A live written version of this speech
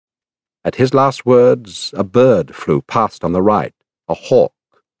At his last words, a bird flew past on the right, a hawk,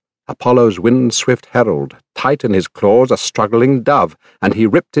 Apollo's wind-swift herald, tight in his claws a struggling dove, and he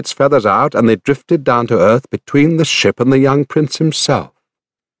ripped its feathers out, and they drifted down to earth between the ship and the young prince himself.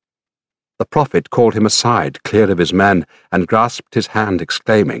 The prophet called him aside, clear of his men, and grasped his hand,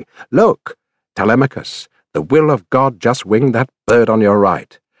 exclaiming, "Look, Telemachus, the will of God just winged that bird on your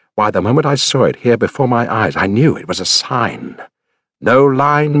right. Why, the moment I saw it here before my eyes, I knew it was a sign. No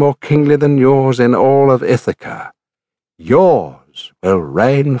line more kingly than yours in all of Ithaca. Yours will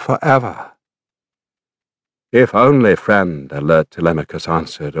reign forever." "If only, friend," alert Telemachus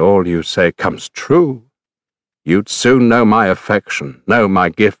answered, "all you say comes true. You'd soon know my affection, know my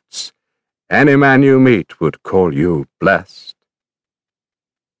gifts. Any man you meet would call you blessed."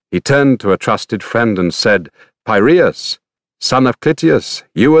 He turned to a trusted friend and said, "Piraeus, son of Clytius,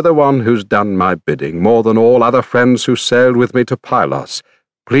 you are the one who's done my bidding, more than all other friends who sailed with me to Pylos.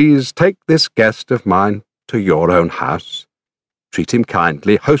 Please take this guest of mine to your own house. Treat him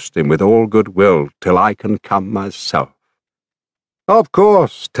kindly, host him with all good will, till I can come myself." "Of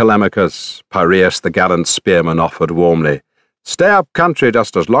course, Telemachus," Piraeus the gallant spearman offered warmly. "Stay up country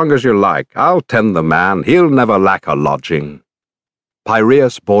just as long as you like. I'll tend the man. He'll never lack a lodging."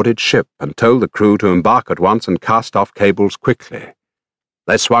 Piraeus boarded ship and told the crew to embark at once and cast off cables quickly.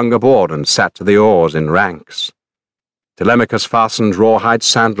 They swung aboard and sat to the oars in ranks. Telemachus fastened rawhide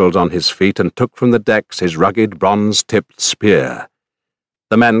sandals on his feet and took from the decks his rugged bronze-tipped spear.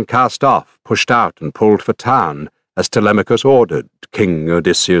 The men cast off, pushed out, and pulled for town, as Telemachus ordered, King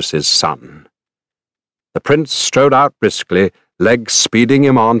Odysseus' son. The prince strode out briskly, legs speeding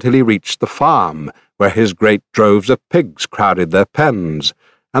him on till he reached the farm, where his great droves of pigs crowded their pens,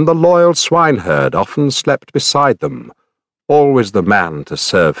 and the loyal swineherd often slept beside them, always the man to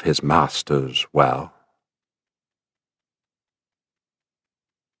serve his masters well.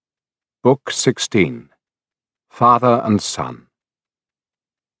 Book 16. Father and Son.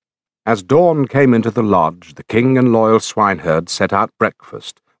 As dawn came into the lodge, the king and loyal swineherd set out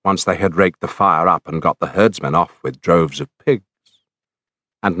breakfast, once they had raked the fire up and got the herdsmen off with droves of pigs.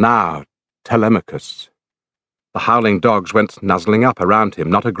 And now, Telemachus. The howling dogs went nuzzling up around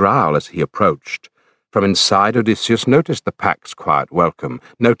him, not a growl as he approached. From inside, Odysseus noticed the pack's quiet welcome,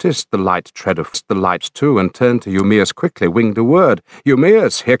 noticed the light tread of the light too, and turned to Eumaeus quickly, winged a word.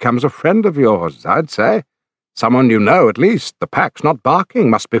 "Eumaeus, here comes a friend of yours, I'd say. Someone you know, at least. The pack's not barking,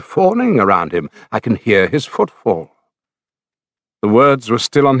 must be fawning around him. I can hear his footfall." The words were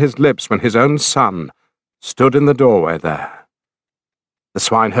still on his lips when his own son stood in the doorway there. The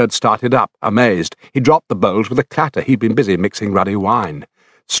swineherd started up, amazed. He dropped the bowls with a clatter. He'd been busy mixing ruddy wine.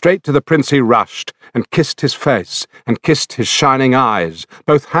 Straight to the prince he rushed, and kissed his face, and kissed his shining eyes,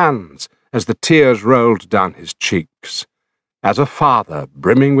 both hands, as the tears rolled down his cheeks. As a father,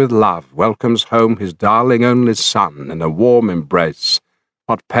 brimming with love, welcomes home his darling only son in a warm embrace,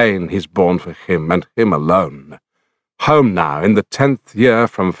 what pain he's borne for him, and him alone. Home now, in the 10th year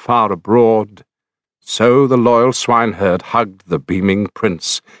from far abroad. So the loyal swineherd hugged the beaming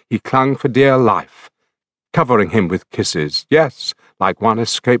prince. He clung for dear life, covering him with kisses, yes, like one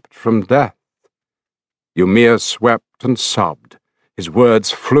escaped from death. Eumaeus wept and sobbed. His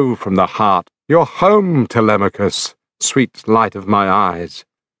words flew from the heart. "You're home, Telemachus, sweet light of my eyes.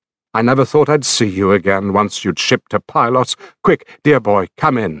 I never thought I'd see you again once you'd shipped to Pylos. Quick, dear boy,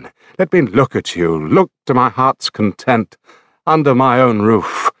 come in. Let me look at you, look to my heart's content. Under my own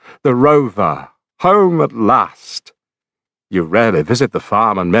roof, the rover, home at last. You rarely visit the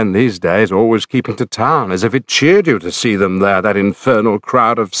farm and men these days, always keeping to town, as if it cheered you to see them there, that infernal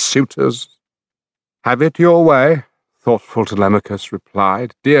crowd of suitors." "Have it your way," thoughtful Telemachus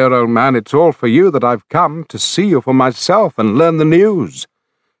replied. "Dear old man, it's all for you that I've come, to see you for myself and learn the news.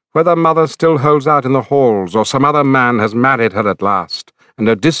 Whether mother still holds out in the halls, or some other man has married her at last, and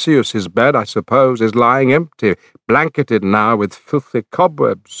Odysseus' bed, I suppose, is lying empty, blanketed now with filthy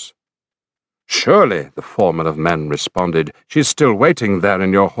cobwebs." "Surely," the foreman of men responded, "she's still waiting there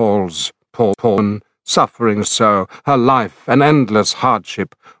in your halls, poor woman, suffering so, her life an endless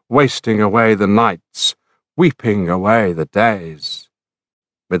hardship, wasting away the nights, weeping away the days."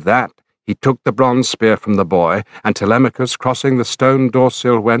 With that, he took the bronze spear from the boy, and Telemachus, crossing the stone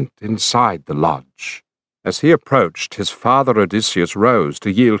door-sill, went inside the lodge. As he approached, his father Odysseus rose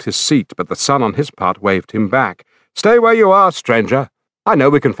to yield his seat, but the son on his part waved him back. "Stay where you are, stranger. I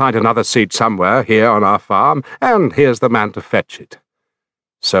know we can find another seat somewhere here on our farm, and here's the man to fetch it."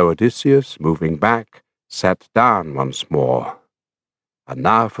 So Odysseus, moving back, sat down once more. And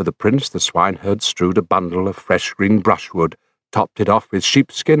now for the prince the swineherd strewed a bundle of fresh green brushwood, topped it off with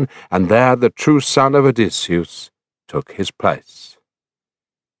sheepskin, and there the true son of Odysseus took his place.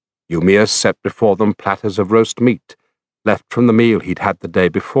 Eumaeus set before them platters of roast meat, left from the meal he'd had the day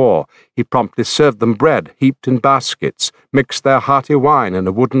before. He promptly served them bread heaped in baskets, mixed their hearty wine in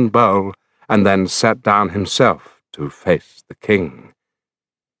a wooden bowl, and then sat down himself to face the king.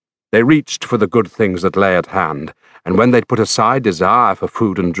 They reached for the good things that lay at hand, and when they'd put aside desire for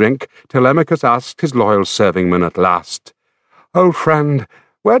food and drink, Telemachus asked his loyal servingman at last, "Old friend,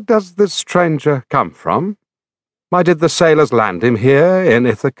 where does this stranger come from? Why did the sailors land him here in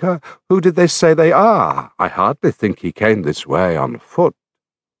Ithaca? Who did they say they are? I hardly think he came this way on foot."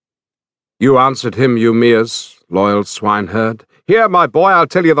 "You answered him, Eumaeus, loyal swineherd. Here, my boy, I'll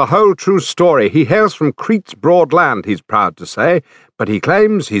tell you the whole true story. He hails from Crete's broad land, he's proud to say, but he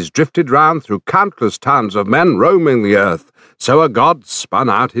claims he's drifted round through countless towns of men roaming the earth. So a god spun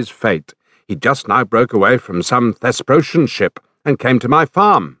out his fate. He just now broke away from some Thesprotian ship and came to my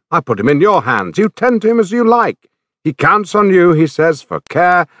farm. I put him in your hands. You tend to him as you like. He counts on you, he says, for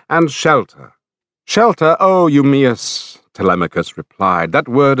care and shelter." "Shelter, oh, Eumaeus," Telemachus replied. "That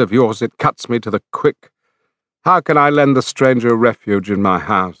word of yours, it cuts me to the quick. How can I lend the stranger refuge in my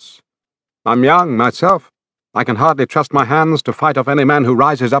house? I'm young myself. I can hardly trust my hands to fight off any man who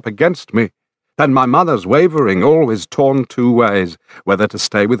rises up against me. Then my mother's wavering, always torn two ways, whether to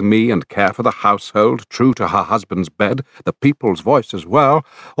stay with me and care for the household, true to her husband's bed, the people's voice as well,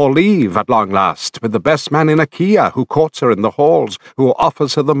 or leave at long last with the best man in Achaea, who courts her in the halls, who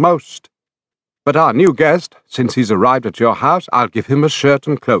offers her the most. But our new guest, since he's arrived at your house, I'll give him a shirt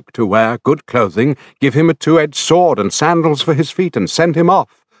and cloak to wear, good clothing, give him a two-edged sword and sandals for his feet, and send him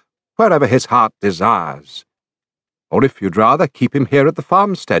off, wherever his heart desires. Or if you'd rather, keep him here at the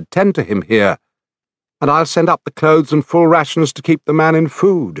farmstead, tend to him here, and I'll send up the clothes and full rations to keep the man in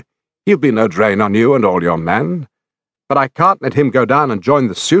food. He'll be no drain on you and all your men. But I can't let him go down and join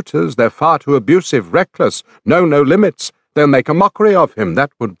the suitors. They're far too abusive, reckless, know no limits. They'll make a mockery of him.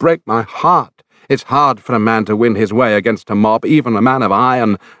 That would break my heart. It's hard for a man to win his way against a mob, even a man of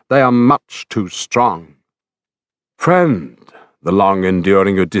iron. They are much too strong." "Friend," the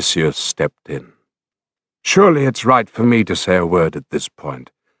long-enduring Odysseus stepped in, "surely it's right for me to say a word at this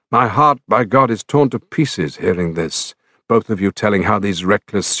point. My heart, by God, is torn to pieces hearing this, both of you telling how these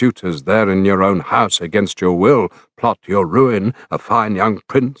reckless suitors there in your own house against your will plot your ruin, a fine young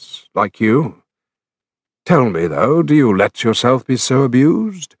prince like you. Tell me, though, do you let yourself be so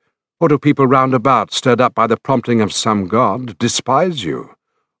abused? Or do people round about, stirred up by the prompting of some god, despise you?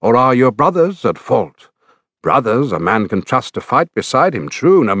 Or are your brothers at fault? Brothers a man can trust to fight beside him,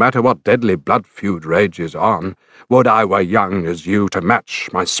 true, no matter what deadly blood feud rages on. Would I were young as you to match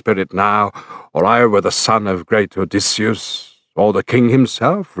my spirit now, or I were the son of great Odysseus, or the king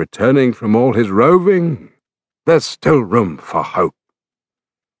himself, returning from all his roving. There's still room for hope.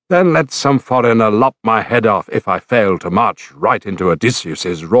 Then let some foreigner lop my head off if I fail to march right into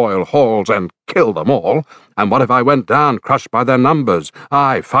Odysseus's royal halls and kill them all. And what if I went down, crushed by their numbers,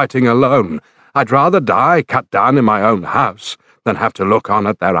 I fighting alone? I'd rather die cut down in my own house than have to look on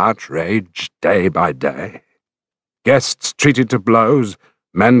at their outrage day by day. Guests treated to blows,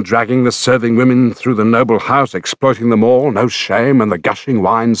 men dragging the serving women through the noble house, exploiting them all, no shame, and the gushing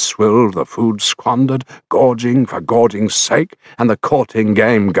wine swilled, the food squandered, gorging for gorging's sake, and the courting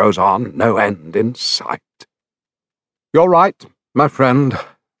game goes on, no end in sight." "You're right, my friend,"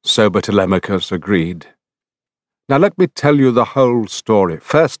 sober Telemachus agreed. "Now let me tell you the whole story,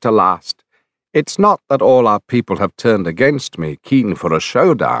 first to last. It's not that all our people have turned against me, keen for a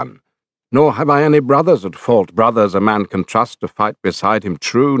showdown. Nor have I any brothers at fault, brothers a man can trust to fight beside him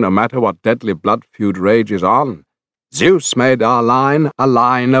true, no matter what deadly blood feud rages on. Zeus made our line a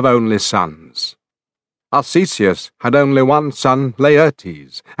line of only sons. Arcesius had only one son,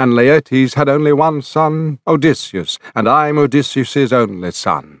 Laertes, and Laertes had only one son, Odysseus, and I'm Odysseus's only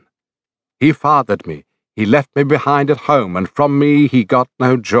son. He fathered me, he left me behind at home, and from me he got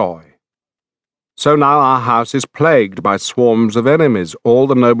no joy. So now our house is plagued by swarms of enemies, all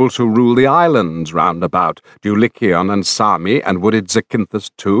the nobles who rule the islands round about, Dulichion and Sami, and wooded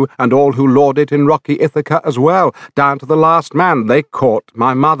Zacynthus too, and all who lord it in rocky Ithaca as well, down to the last man. They court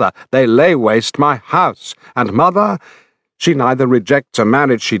my mother, they lay waste my house, and mother, she neither rejects a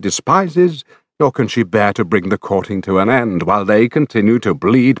marriage she despises, nor can she bear to bring the courting to an end, while they continue to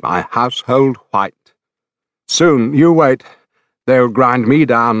bleed my household white. Soon, you wait, they'll grind me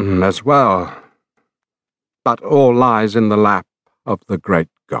down as well. But all lies in the lap of the great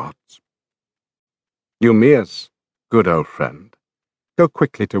gods. Eumaeus, good old friend, go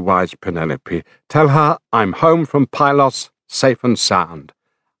quickly to wise Penelope. Tell her I'm home from Pylos, safe and sound.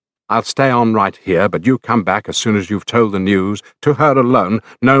 I'll stay on right here, but you come back as soon as you've told the news, to her alone.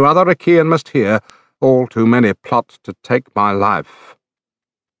 No other Achaean must hear. All too many plot to take my life.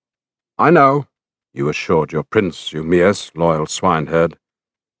 "I know," you assured your prince, Eumaeus, loyal swineherd.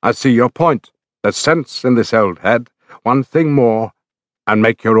 "I see your point. There's sense in this old head. One thing more, and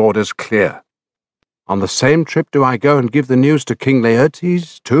make your orders clear. On the same trip do I go and give the news to King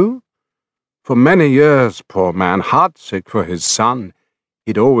Laertes, too? For many years, poor man, heartsick for his son,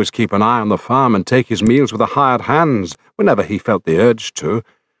 he'd always keep an eye on the farm and take his meals with the hired hands whenever he felt the urge to.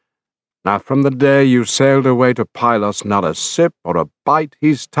 Now from the day you sailed away to Pylos, not a sip or a bite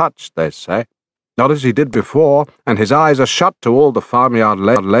he's touched, they say. Not as he did before, and his eyes are shut to all the farmyard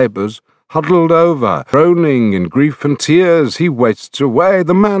labours. Huddled over, groaning in grief and tears, he wastes away,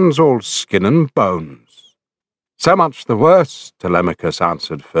 the man's all skin and bones." "So much the worse," Telemachus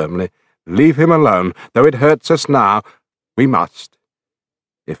answered firmly. "Leave him alone, though it hurts us now. We must.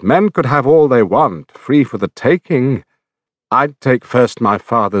 If men could have all they want, free for the taking, I'd take first my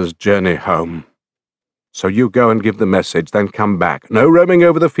father's journey home. So you go and give the message, then come back. No roaming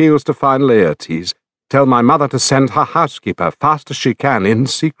over the fields to find Laertes. Tell my mother to send her housekeeper fast as she can, in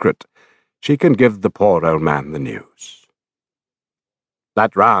secret. She can give the poor old man the news."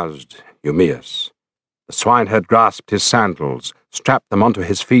 That roused Eumaeus. The swineherd grasped his sandals, strapped them onto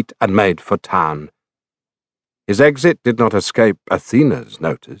his feet, and made for town. His exit did not escape Athena's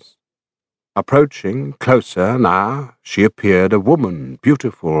notice. Approaching closer now, she appeared a woman,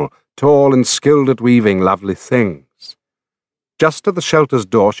 beautiful, tall, and skilled at weaving lovely things. Just at the shelter's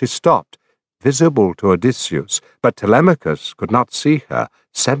door she stopped, visible to Odysseus, but Telemachus could not see her,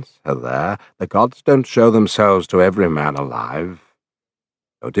 sense her there. The gods don't show themselves to every man alive.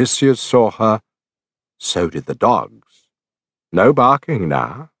 Odysseus saw her, so did the dogs. No barking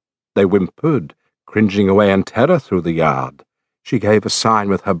now. They whimpered, cringing away in terror through the yard. She gave a sign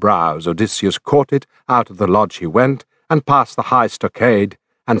with her brows. Odysseus caught it, out of the lodge he went, and past the high stockade,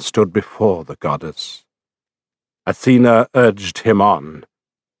 and stood before the goddess. Athena urged him on.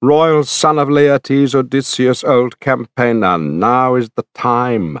 "Royal son of Laertes, Odysseus, old campaigner, now is the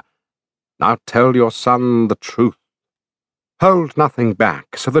time. Now tell your son the truth. Hold nothing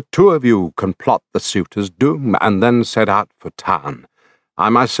back, so the two of you can plot the suitor's doom, and then set out for town. I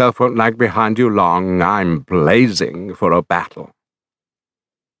myself won't lag behind you long. I'm blazing for a battle."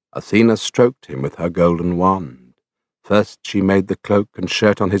 Athena stroked him with her golden wand. First she made the cloak and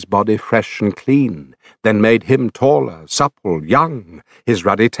shirt on his body fresh and clean, then made him taller, supple, young. His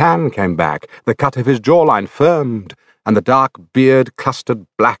ruddy tan came back, the cut of his jawline firmed, and the dark beard clustered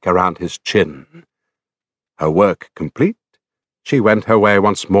black around his chin. Her work complete, she went her way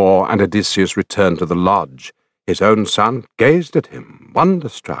once more, and Odysseus returned to the lodge. His own son gazed at him,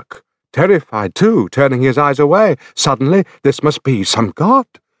 wonderstruck, terrified too, turning his eyes away. Suddenly, this must be some god.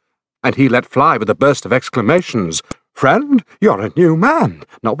 And he let fly with a burst of exclamations. "Friend, you're a new man.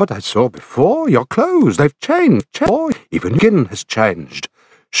 Not what I saw before. Your clothes, they've changed. Even your skin has changed.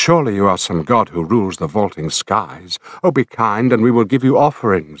 Surely you are some god who rules the vaulting skies. Oh, be kind, and we will give you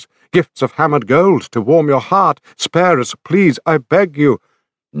offerings, gifts of hammered gold to warm your heart. Spare us, please, I beg you."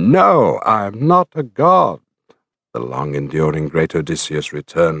 "No, I am not a god," the long-enduring great Odysseus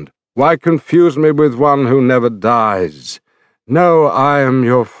returned. "Why confuse me with one who never dies? No, I am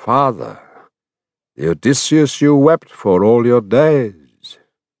your father, the Odysseus you wept for all your days.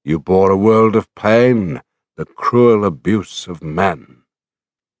 You bore a world of pain, the cruel abuse of men."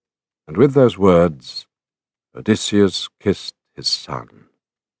 And with those words, Odysseus kissed his son,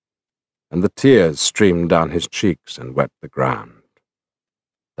 and the tears streamed down his cheeks and wet the ground,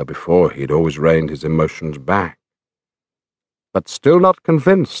 though before he'd always reined his emotions back. But still not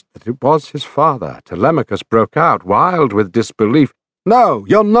convinced that it was his father, Telemachus broke out, wild with disbelief. "No,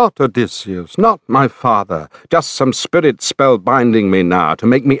 you're not Odysseus, not my father. Just some spirit spell binding me now, to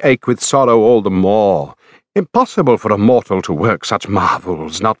make me ache with sorrow all the more. Impossible for a mortal to work such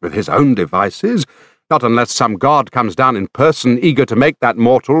marvels, not with his own devices, not unless some god comes down in person, eager to make that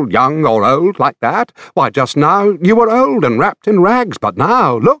mortal young or old like that. Why, just now you were old and wrapped in rags, but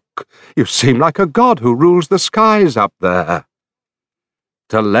now, look, you seem like a god who rules the skies up there."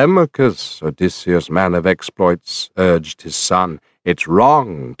 "Telemachus, Odysseus, man of exploits," urged his son, "it's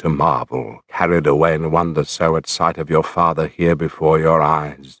wrong to marvel, carried away in wonder so at sight of your father here before your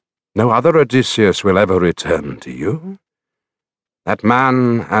eyes. No other Odysseus will ever return to you. That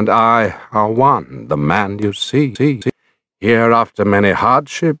man and I are one, the man you see. Here, after many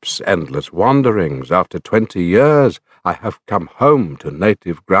hardships, endless wanderings, after 20 years, I have come home to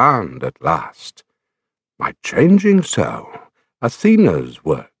native ground at last. My changing so, Athena's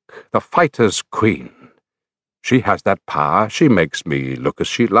work, the fighter's queen. She has that power, she makes me look as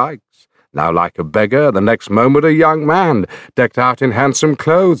she likes, Now like a beggar, the next moment a young man, decked out in handsome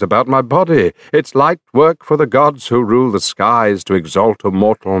clothes about my body. It's light work for the gods who rule the skies to exalt a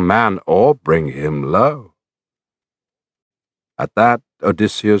mortal man or bring him low. At that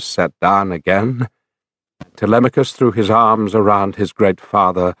Odysseus sat down again. Telemachus threw his arms around his great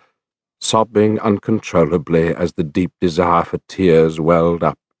father, sobbing uncontrollably as the deep desire for tears welled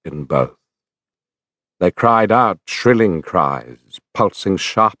up in both. They cried out shrilling cries, pulsing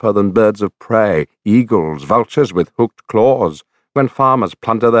sharper than birds of prey, eagles, vultures with hooked claws, when farmers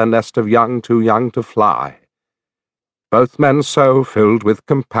plunder their nest of young too young to fly. Both men so filled with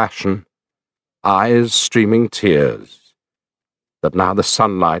compassion, eyes streaming tears, that now the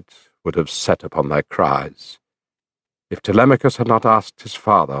sunlight would have set upon their cries, if Telemachus had not asked his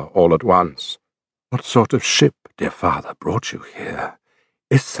father all at once, "What sort of ship, dear father, brought you here?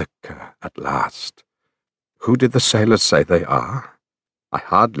 Ithaca at last. Who did the sailors say they are? I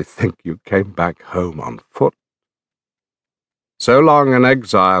hardly think you came back home on foot." So long an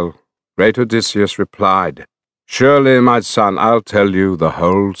exile, great Odysseus replied, "Surely, my son, I'll tell you the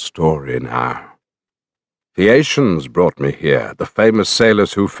whole story now. Phaeacians brought me here, the famous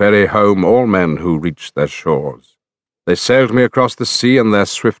sailors who ferry home all men who reach their shores. They sailed me across the sea in their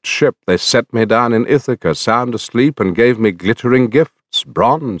swift ship. They set me down in Ithaca, sound asleep, and gave me glittering gifts,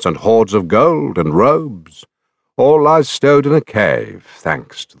 bronze and hoards of gold and robes. All lies stowed in a cave,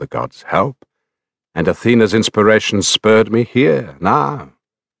 thanks to the gods' help, and Athena's inspiration spurred me here, now,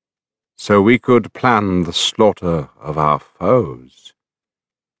 so we could plan the slaughter of our foes.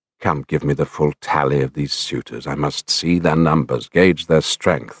 Come, give me the full tally of these suitors. I must see their numbers, gauge their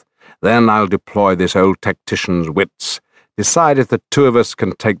strength. Then I'll deploy this old tactician's wits, decide if the two of us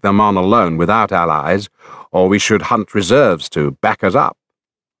can take them on alone without allies, or we should hunt reserves to back us up."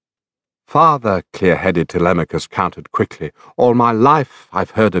 "Father," clear-headed Telemachus countered quickly, "all my life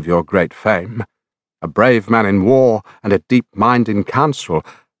I've heard of your great fame, a brave man in war and a deep mind in council.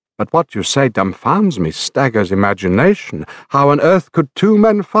 But what you say dumbfounds me, staggers imagination. How on earth could two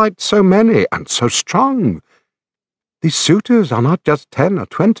men fight so many and so strong? These suitors are not just 10 or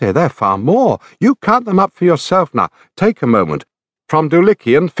 20, they're far more. You count them up for yourself now. Take a moment. From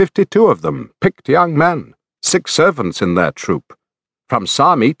Dulichion, 52 of them, picked young men, 6 servants in their troop. From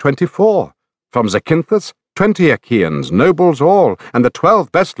Sami, 24. From Zacynthus, 20 Achaeans, nobles all, and the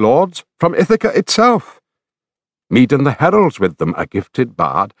 12 best lords from Ithaca itself. Medon the heralds with them, a gifted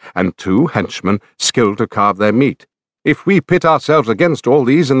bard, and 2 henchmen skilled to carve their meat. If we pit ourselves against all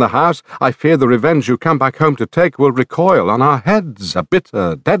these in the house, I fear the revenge you come back home to take will recoil on our heads, a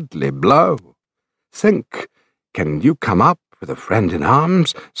bitter, deadly blow. Think, can you come up with a friend in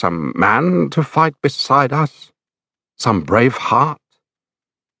arms, some man to fight beside us, some brave heart?"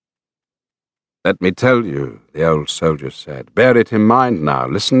 "Let me tell you," the old soldier said. "Bear it in mind now.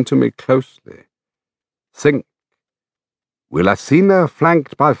 Listen to me closely. Think, will Athena,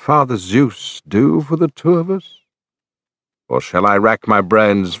 flanked by Father Zeus, do for the two of us? Or shall I rack my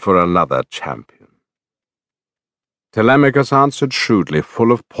brains for another champion?" Telemachus answered shrewdly,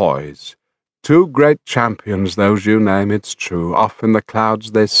 full of poise. "Two great champions, those you name, it's true. Off in the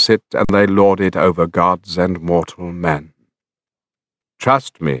clouds they sit, and they lord it over gods and mortal men."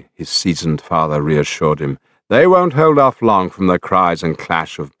 "Trust me," his seasoned father reassured him. "They won't hold off long from the cries and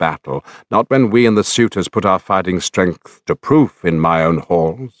clash of battle, not when we and the suitors put our fighting strength to proof in my own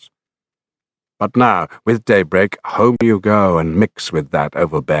halls. But now, with daybreak, home you go and mix with that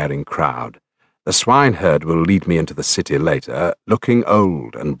overbearing crowd. The swineherd will lead me into the city later, looking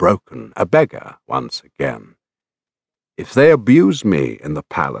old and broken, a beggar once again. If they abuse me in the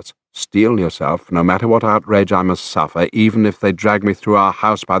palace, steel yourself, no matter what outrage I must suffer, even if they drag me through our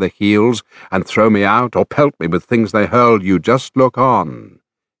house by the heels and throw me out or pelt me with things they hurl, you just look on.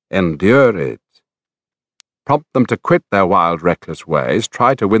 Endure it. Prompt them to quit their wild, reckless ways,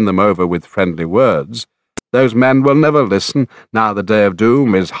 try to win them over with friendly words. Those men will never listen, now the day of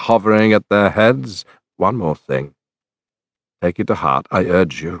doom is hovering at their heads. One more thing. Take it to heart, I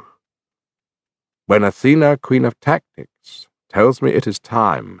urge you. When Athena, queen of tactics, tells me it is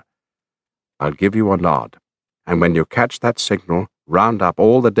time, I'll give you a nod, and when you catch that signal, round up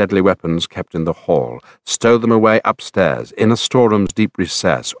all the deadly weapons kept in the hall, stow them away upstairs, in a storeroom's deep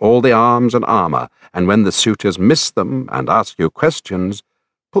recess, all the arms and armour, and when the suitors miss them and ask you questions,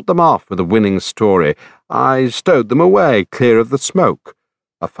 put them off with a winning story. I stowed them away, clear of the smoke.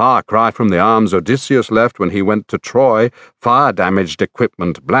 A far cry from the arms Odysseus left when he went to Troy, fire-damaged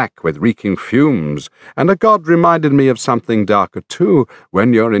equipment black with reeking fumes, and a god reminded me of something darker too.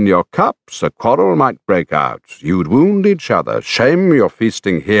 When you're in your cups, a quarrel might break out. You'd wound each other, shame your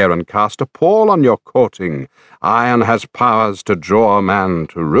feasting here, and cast a pall on your courting. Iron has powers to draw a man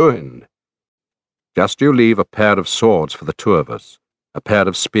to ruin. Just you leave a pair of swords for the two of us, a pair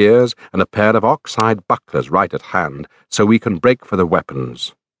of spears and a pair of ox-hide bucklers right at hand, so we can break for the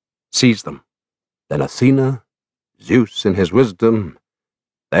weapons. Seize them. Then Athena, Zeus in his wisdom,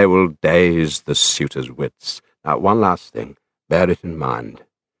 they will daze the suitors' wits. Now, one last thing, bear it in mind.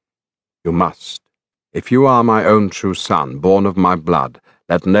 You must, if you are my own true son, born of my blood,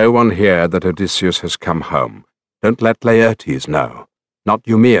 let no one hear that Odysseus has come home. Don't let Laertes know. Not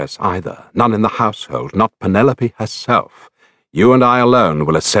Eumaeus either, none in the household, not Penelope herself. You and I alone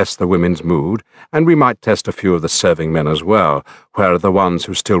will assess the women's mood, and we might test a few of the serving men as well. Where are the ones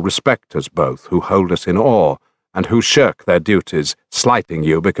who still respect us both, who hold us in awe, and who shirk their duties, slighting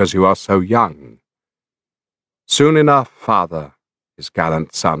you because you are so young? Soon enough, father, his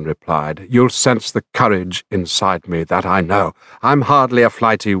gallant son replied. You'll sense the courage inside me, that I know. I'm hardly a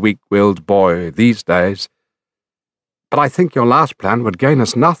flighty, weak-willed boy these days. But I think your last plan would gain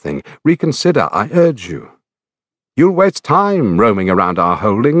us nothing. Reconsider, I urge you. You'll waste time roaming around our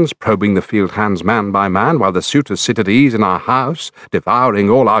holdings, probing the field hands man by man, while the suitors sit at ease in our house, devouring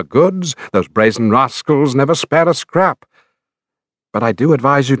all our goods. Those brazen rascals never spare a scrap. But I do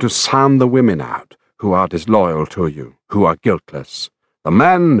advise you to sound the women out, who are disloyal to you, who are guiltless. The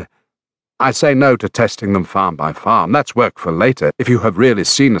men, I say no to testing them farm by farm. That's work for later, if you have really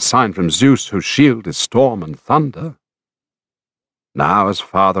seen a sign from Zeus whose shield is storm and thunder. Now, as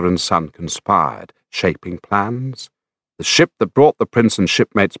father and son conspired, shaping plans, the ship that brought the prince and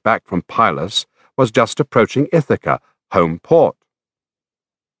shipmates back from Pylos was just approaching Ithaca, home port.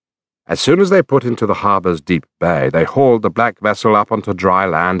 As soon as they put into the harbour's deep bay, they hauled the black vessel up onto dry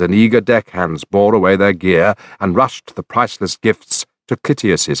land, and eager deckhands bore away their gear and rushed the priceless gifts to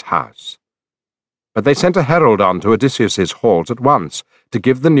Clytius's house. But they sent a herald on to Odysseus's halls at once, to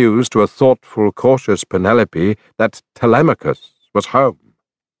give the news to a thoughtful, cautious Penelope that Telemachus was home.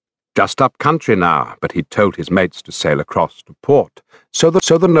 Just up country now, but he'd told his mates to sail across to port, so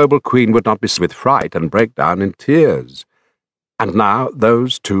the noble queen would not be with fright and break down in tears. And now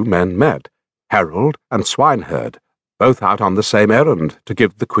those two men met, herald and swineherd, both out on the same errand, to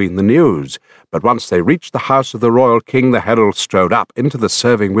give the queen the news. But once they reached the house of the royal king, the herald strode up into the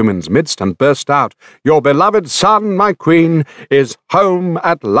serving women's midst and burst out, Your beloved son, my queen, is home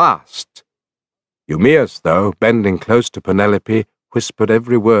at last. Eumaeus, though, bending close to Penelope, whispered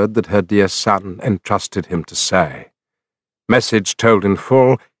every word that her dear son entrusted him to say. Message told in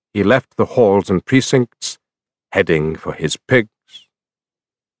full, he left the halls and precincts, heading for his pigs.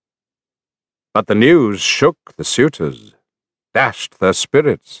 But the news shook the suitors, dashed their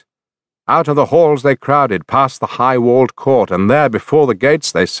spirits. Out of the halls they crowded, past the high-walled court, and there before the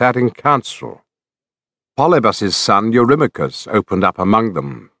gates they sat in council. Polybus's son Eurymachus opened up among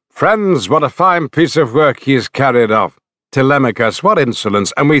them. Friends, what a fine piece of work he has carried off. Telemachus, what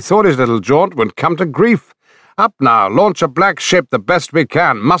insolence, and we thought his little jaunt would come to grief. Up now, launch a black ship the best we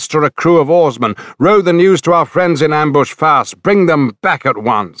can, muster a crew of oarsmen, row the news to our friends in ambush fast, bring them back at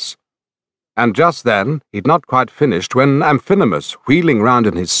once. And just then, he'd not quite finished when Amphinomus, wheeling round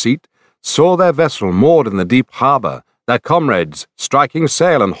in his seat, saw their vessel moored in the deep harbour, their comrades striking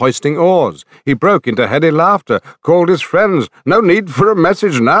sail and hoisting oars. He broke into heady laughter, called his friends. No need for a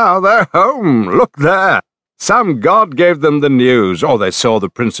message now, they're home, look there. Some god gave them the news, or they saw the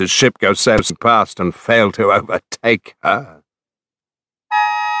prince's ship go sailing past and failed to overtake her.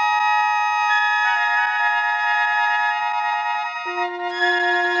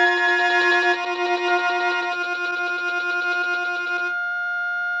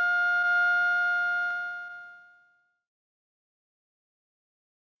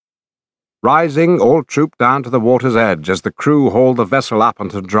 Rising, all trooped down to the water's edge as the crew hauled the vessel up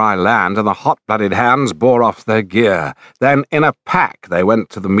onto dry land, and the hot-blooded hands bore off their gear. Then, in a pack, they went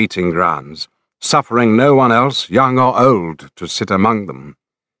to the meeting grounds, suffering no one else, young or old, to sit among them.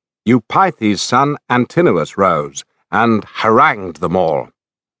 Eupeithes' son Antinous rose, and harangued them all.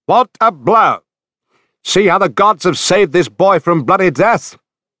 What a blow! See how the gods have saved this boy from bloody death!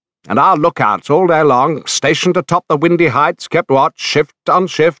 And our lookouts all day long, stationed atop the windy heights, kept watch, shift on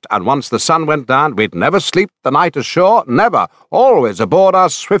shift, and once the sun went down, we'd never sleep the night ashore, never, always aboard our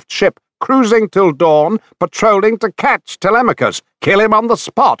swift ship, cruising till dawn, patrolling to catch Telemachus, kill him on the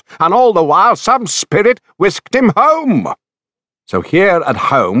spot, and all the while some spirit whisked him home. So here at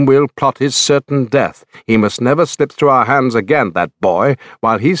home we'll plot his certain death. He must never slip through our hands again, that boy.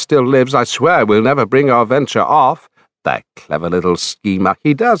 While he still lives, I swear we'll never bring our venture off. That clever little schemer,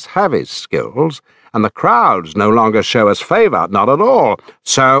 he does have his skills, and the crowds no longer show us favour, not at all.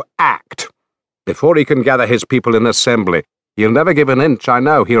 So act. Before he can gather his people in assembly, He'll never give an inch, I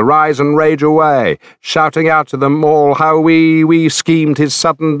know. He'll rise and rage away, shouting out to them all how we schemed his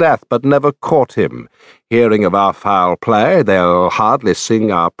sudden death, but never caught him. Hearing of our foul play, they'll hardly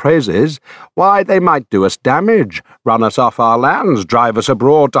sing our praises. Why, they might do us damage, run us off our lands, drive us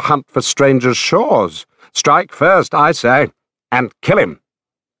abroad to hunt for strangers' shores. Strike first, I say, and kill him.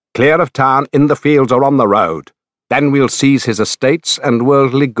 Clear of town, in the fields or on the road. Then we'll seize his estates and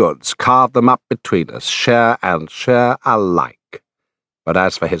worldly goods, carve them up between us, share and share alike. But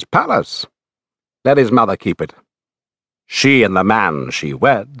as for his palace, let his mother keep it. She and the man she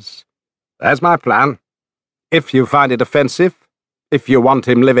weds. There's my plan. If you find it offensive, if you want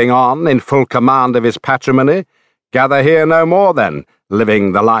him living on in full command of his patrimony, gather here no more then,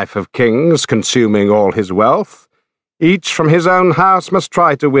 living the life of kings, consuming all his wealth. Each from his own house must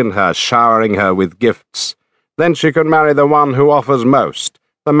try to win her, showering her with gifts. Then she can marry the one who offers most,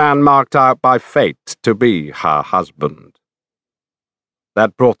 the man marked out by fate to be her husband.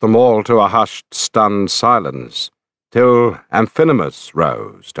 That brought them all to a hushed, stunned silence, till Amphinomus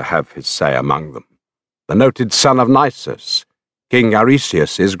rose to have his say among them, the noted son of Nisus, King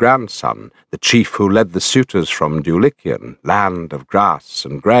Aresius' grandson, the chief who led the suitors from Dulichium, land of grass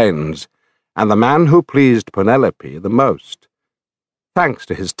and grains, and the man who pleased Penelope the most, thanks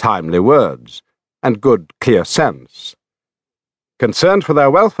to his timely words and good, clear sense. Concerned for their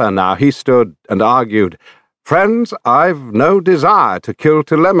welfare now, he stood and argued, "Friends, I've no desire to kill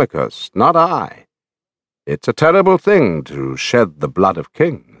Telemachus, not I. It's a terrible thing to shed the blood of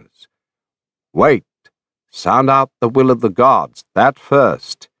kings. Wait, sound out the will of the gods, that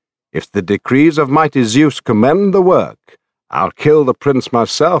first. If the decrees of mighty Zeus commend the work, I'll kill the prince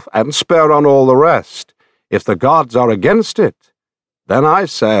myself and spare on all the rest. If the gods are against it, then I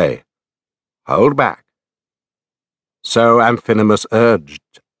say, hold back." So Amphinomus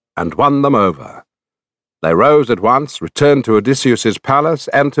urged, and won them over. They rose at once, returned to Odysseus's palace,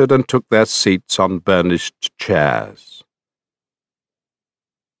 entered and took their seats on burnished chairs.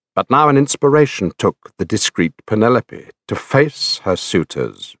 But now an inspiration took the discreet Penelope to face her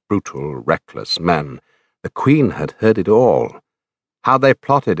suitors, brutal, reckless men. The queen had heard it all, how they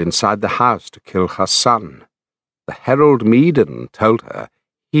plotted inside the house to kill her son. The herald Medon told her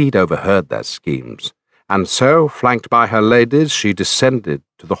he'd overheard their schemes, and so, flanked by her ladies, she descended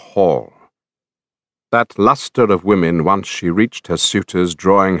to the hall. That lustre of women, once she reached her suitors,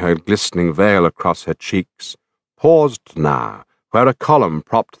 drawing her glistening veil across her cheeks, paused now, where a column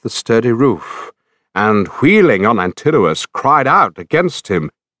propped the sturdy roof, and, wheeling on Antinous, cried out against him,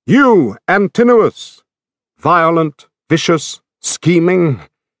 "You, Antinous! Violent, vicious, scheming!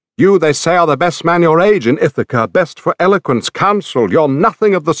 You, they say, are the best man your age in Ithaca, best for eloquence, counsel, you're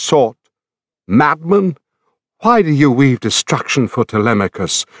nothing of the sort. Madman! Why do you weave destruction for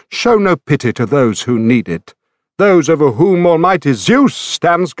Telemachus? Show no pity to those who need it, those over whom almighty Zeus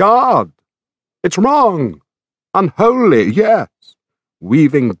stands guard. It's wrong, unholy, yes,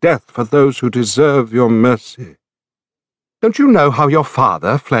 weaving death for those who deserve your mercy. Don't you know how your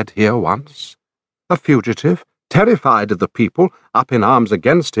father fled here once? A fugitive, terrified of the people, up in arms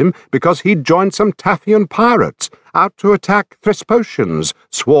against him because he'd joined some Taphian pirates out to attack Thesprotians,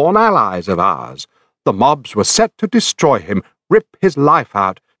 sworn allies of ours. The mobs were set to destroy him, rip his life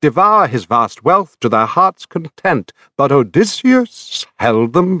out, devour his vast wealth to their heart's content, but Odysseus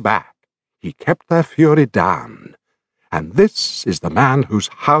held them back. He kept their fury down. And this is the man whose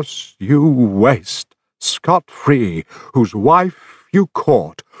house you waste, scot-free, whose wife you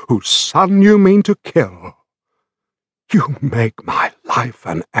court, whose son you mean to kill. You make my life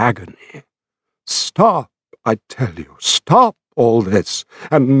an agony. Stop, I tell you, stop all this,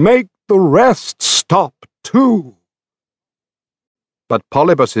 and make the rest stop too." But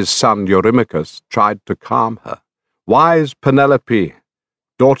Polybus's son Eurymachus tried to calm her. "Wise Penelope,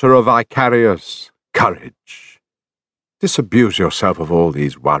 daughter of Icarius, courage. Disabuse yourself of all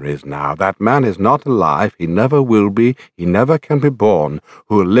these worries now. That man is not alive, he never will be, he never can be born,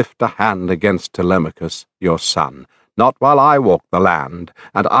 who will lift a hand against Telemachus, your son. Not while I walk the land,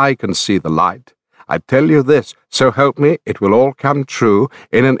 and I can see the light. I tell you this, so help me, it will all come true.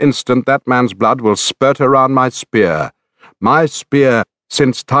 In an instant that man's blood will spurt around my spear. My spear,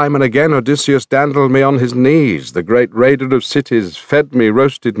 since time and again Odysseus dandled me on his knees, the great raider of cities fed me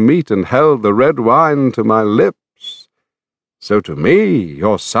roasted meat and held the red wine to my lips. So to me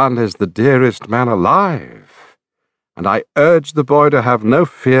your son is the dearest man alive, and I urge the boy to have no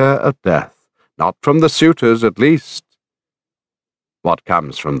fear of death. Not from the suitors, at least. What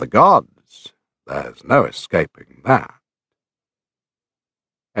comes from the gods, there's no escaping that."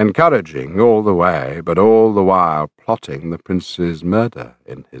 Encouraging all the way, but all the while plotting the prince's murder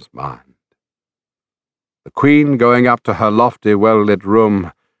in his mind. The queen, going up to her lofty, well-lit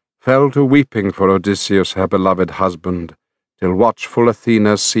room, fell to weeping for Odysseus, her beloved husband, till watchful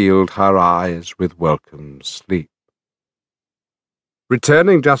Athena sealed her eyes with welcome sleep.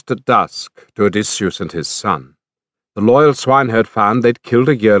 Returning just at dusk to Odysseus and his son, the loyal swineherd found they'd killed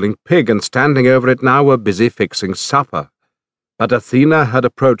a yearling pig, and standing over it now were busy fixing supper. But Athena had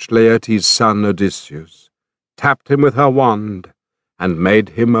approached Laertes' son Odysseus, tapped him with her wand, and made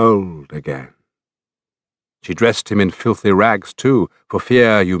him old again. She dressed him in filthy rags, too, for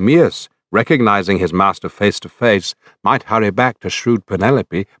fear Eumaeus, recognizing his master face to face, might hurry back to shrewd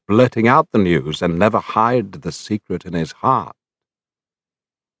Penelope, blurting out the news and never hide the secret in his heart.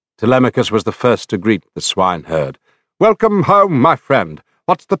 Telemachus was the first to greet the swineherd. "Welcome home, my friend.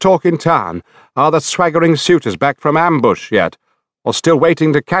 What's the talk in town? Are the swaggering suitors back from ambush yet, or still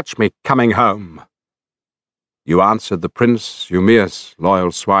waiting to catch me coming home?" "You answered the prince, Eumaeus,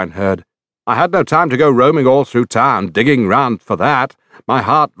 loyal swineherd. I had no time to go roaming all through town, digging round for that. My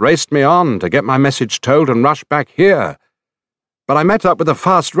heart raced me on to get my message told and rush back here. But I met up with a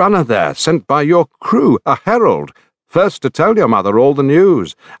fast runner there, sent by your crew, a herald, first to tell your mother all the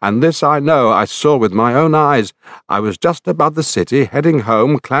news, and this I know I saw with my own eyes. I was just above the city, heading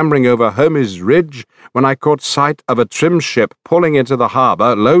home, clambering over Hermes Ridge, when I caught sight of a trim ship pulling into the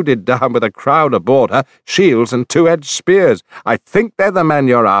harbour, loaded down with a crowd aboard her, shields and two-edged spears. I think they're the men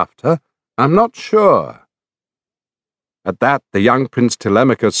you're after. I'm not sure." At that the young Prince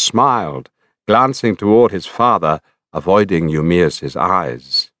Telemachus smiled, glancing toward his father, avoiding Eumaeus'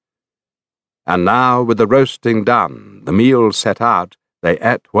 eyes. And now, with the roasting done, the meal set out, they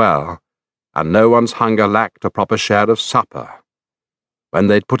ate well, and no one's hunger lacked a proper share of supper. When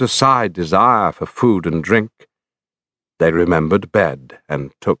they'd put aside desire for food and drink, they remembered bed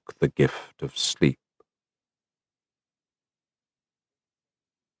and took the gift of sleep.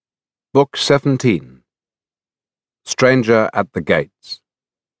 Book 17. Stranger at the Gates.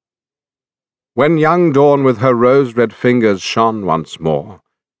 When young Dawn with her rose-red fingers shone once more,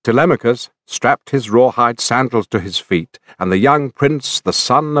 Telemachus strapped his rawhide sandals to his feet, and the young prince, the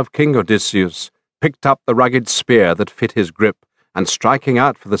son of King Odysseus, picked up the rugged spear that fit his grip, and striking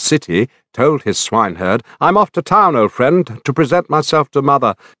out for the city, told his swineherd, "I'm off to town, old friend, to present myself to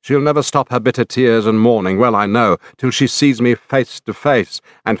mother. She'll never stop her bitter tears and mourning, well I know, till she sees me face to face.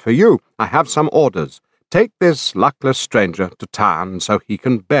 And for you, I have some orders. Take this luckless stranger to town so he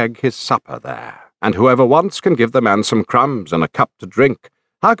can beg his supper there. And whoever wants can give the man some crumbs and a cup to drink.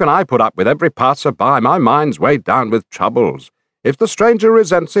 How can I put up with every passer-by? My mind's weighed down with troubles. If the stranger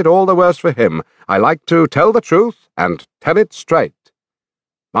resents it, all the worse for him. I like to tell the truth, and tell it straight."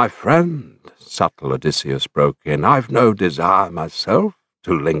 "My friend," subtle Odysseus broke in, "I've no desire myself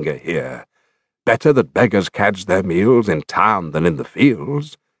to linger here. Better that beggars cadge their meals in town than in the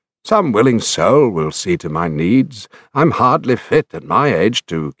fields. Some willing soul will see to my needs. I'm hardly fit at my age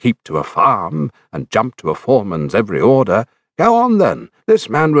to keep to a farm and jump to a foreman's every order. Go on, then. This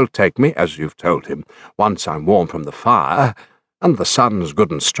man will take me, as you've told him, once I'm warm from the fire, and the sun's good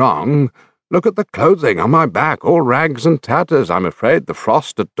and strong. Look at the clothing on my back, all rags and tatters. I'm afraid the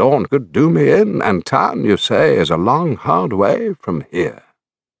frost at dawn could do me in, and town, you say, is a long, hard way from here."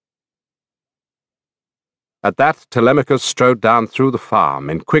 At that Telemachus strode down through the farm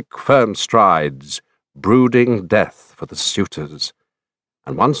in quick, firm strides, brooding death for the suitors.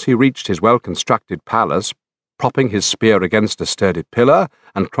 And once he reached his well-constructed palace, propping his spear against a sturdy pillar,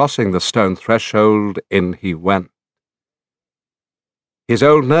 and crossing the stone threshold, in he went. His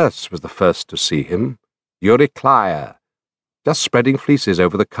old nurse was the first to see him, Eurycleia, just spreading fleeces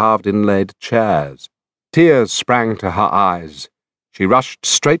over the carved inlaid chairs. Tears sprang to her eyes. She rushed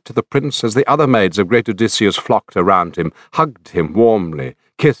straight to the prince as the other maids of great Odysseus flocked around him, hugged him warmly,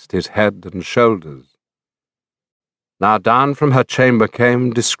 kissed his head and shoulders. Now down from her chamber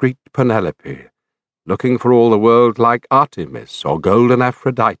came discreet Penelope, looking for all the world like Artemis or golden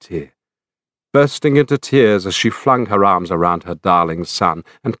Aphrodite, bursting into tears as she flung her arms around her darling son,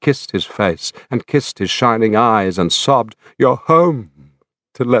 and kissed his face, and kissed his shining eyes, and sobbed, "You're home,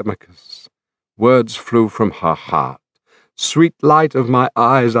 Telemachus." Words flew from her heart. "Sweet light of my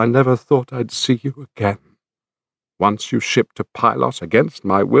eyes, I never thought I'd see you again. Once you shipped to Pylos against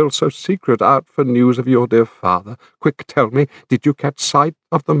my will, so secret out for news of your dear father. Quick, tell me, did you catch sight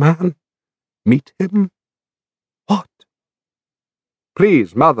of the man? Meet him?" "What?"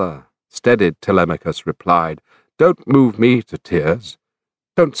 "Please, mother," steadied Telemachus replied, "don't move me to tears.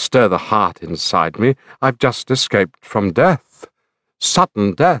 Don't stir the heart inside me. I've just escaped from death.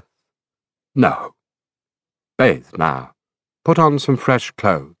 Sudden death. No. Bathe now. Put on some fresh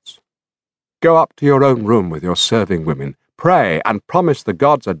clothes. Go up to your own room with your serving women. pray and promise the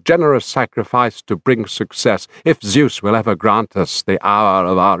gods a generous sacrifice to bring success, if Zeus will ever grant us the hour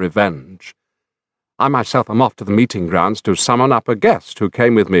of our revenge. I myself am off to the meeting grounds to summon up a guest who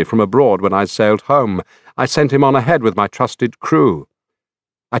came with me from abroad when I sailed home. I sent him on ahead with my trusted crew.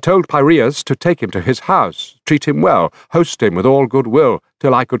 I told Piraeus to take him to his house, treat him well, host him with all good will,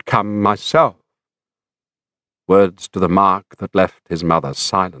 till I could come myself. Words to the mark that left his mother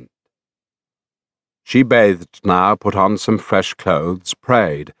silent. She bathed now, put on some fresh clothes,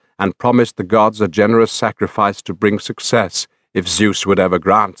 prayed, and promised the gods a generous sacrifice to bring success, if Zeus would ever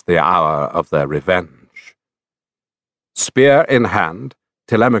grant the hour of their revenge. Spear in hand,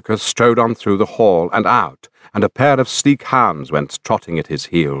 Telemachus strode on through the hall and out, and a pair of sleek hounds went trotting at his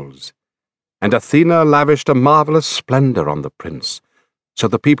heels. And Athena lavished a marvellous splendour on the prince, so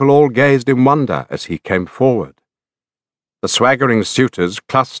the people all gazed in wonder as he came forward. The swaggering suitors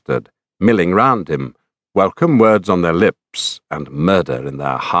clustered, milling round him, welcome words on their lips and murder in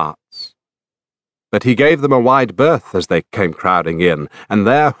their hearts. But he gave them a wide berth as they came crowding in, and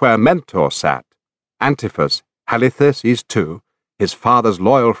there where Mentor sat, Antiphus, Halitherses too, his father's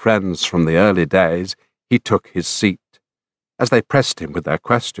loyal friends from the early days, he took his seat, as they pressed him with their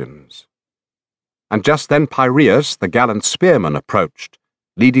questions. And just then Piraeus, the gallant spearman, approached,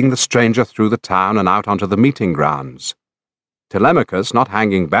 leading the stranger through the town and out onto the meeting grounds. Telemachus, not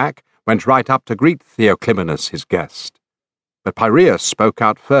hanging back, went right up to greet Theoclymenus, his guest. But Piraeus spoke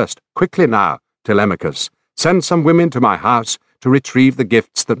out first. "Quickly now, Telemachus, send some women to my house to retrieve the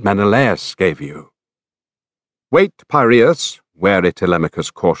gifts that Menelaus gave you." "Wait, Piraeus," wary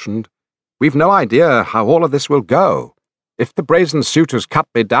Telemachus cautioned. "We've no idea how all of this will go. If the brazen suitors cut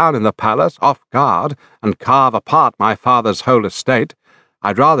me down in the palace, off guard, and carve apart my father's whole estate,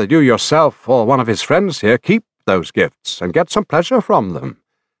 I'd rather you yourself or one of his friends here keep those gifts and get some pleasure from them.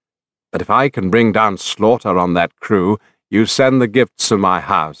 But if I can bring down slaughter on that crew, you send the gifts to my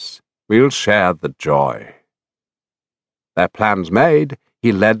house. We'll share the joy." Their plans made,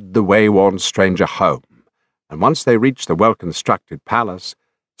 he led the way-worn stranger home, and once they reached the well-constructed palace,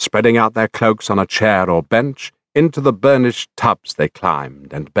 spreading out their cloaks on a chair or bench, into the burnished tubs they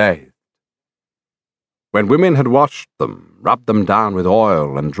climbed and bathed. When women had washed them, rubbed them down with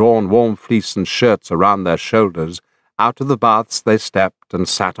oil, and drawn warm fleece and shirts around their shoulders, out of the baths they stepped and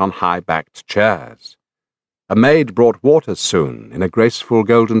sat on high-backed chairs. A maid brought water soon, in a graceful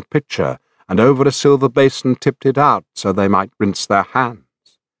golden pitcher, and over a silver basin tipped it out so they might rinse their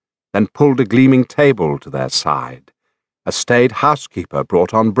hands, then pulled a gleaming table to their side. A staid housekeeper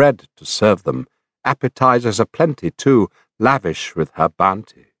brought on bread to serve them, appetizers aplenty too, lavish with her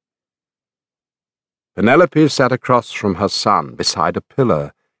bounty. Penelope sat across from her son beside a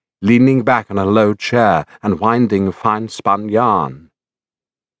pillar, leaning back on a low chair and winding fine-spun yarn.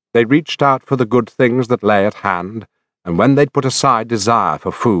 They reached out for the good things that lay at hand, and when they'd put aside desire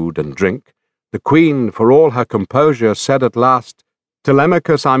for food and drink, the queen, for all her composure, said at last,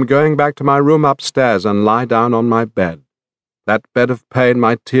 "Telemachus, I'm going back to my room upstairs and lie down on my bed. That bed of pain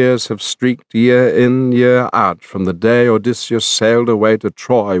my tears have streaked year in, year out, from the day Odysseus sailed away to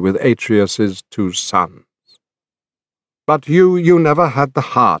Troy with Atreus's 2 sons. But you never had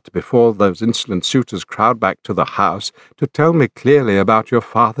the heart, before those insolent suitors crowd back to the house, to tell me clearly about your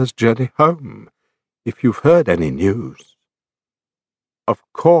father's journey home, if you've heard any news." "Of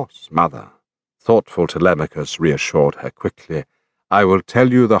course, mother," thoughtful Telemachus reassured her quickly. "I will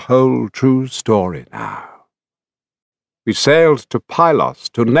tell you the whole true story now. We sailed to Pylos,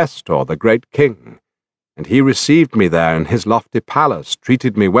 to Nestor, the great king, and he received me there in his lofty palace,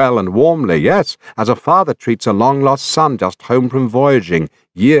 treated me well and warmly, yes, as a father treats a long-lost son just home from voyaging,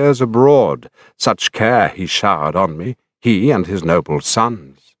 years abroad. Such care he showered on me, he and his noble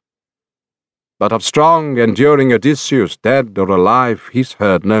sons. But of strong, enduring Odysseus, dead or alive, he's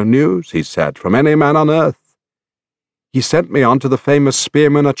heard no news, he said, from any man on earth. He sent me on to the famous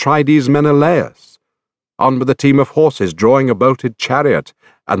spearman Atrides Menelaus, on with a team of horses drawing a bolted chariot,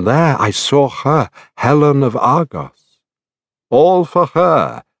 and there I saw her, Helen of Argos. All for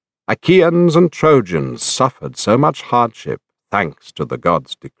her, Achaeans and Trojans suffered so much hardship, thanks to the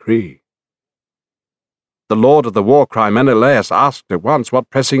gods' decree. The lord of the war cry Menelaus asked at once what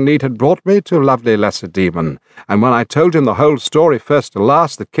pressing need had brought me to lovely Lacedaemon, and when I told him the whole story first to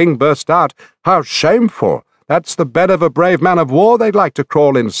last, the king burst out, "How shameful! That's the bed of a brave man of war they'd like to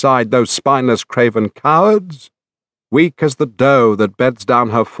crawl inside, those spineless craven cowards." Weak as the doe that beds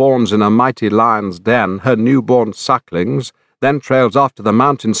down her fawns in a mighty lion's den, her newborn sucklings, then trails off to the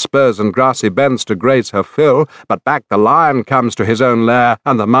mountain spurs and grassy bends to graze her fill, but back the lion comes to his own lair,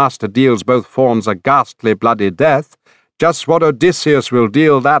 and the master deals both fawns a ghastly bloody death. Just what Odysseus will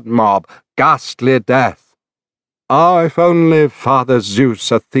deal that mob, ghastly death. Ah, if only Father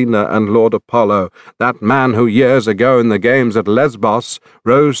Zeus, Athena, and Lord Apollo, that man who years ago in the games at Lesbos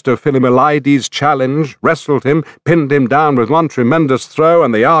rose to Philomelides' challenge, wrestled him, pinned him down with one tremendous throw,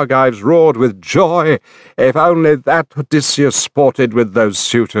 and the Argives roared with joy. If only that Odysseus sported with those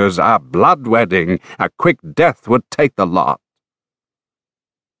suitors, our blood-wedding, a quick death would take the lot.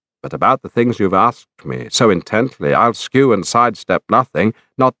 But about the things you've asked me so intently, I'll skew and sidestep nothing,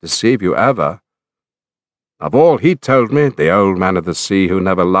 not deceive you ever. Of all he told me, the old man of the sea who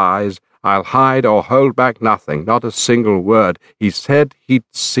never lies, I'll hide or hold back nothing, not a single word. He said he'd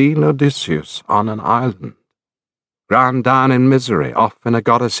seen Odysseus on an island, ground down in misery, off in a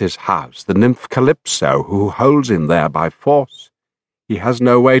goddess's house, the nymph Calypso, who holds him there by force. He has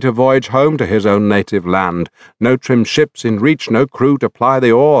no way to voyage home to his own native land, no trim ships in reach, no crew to ply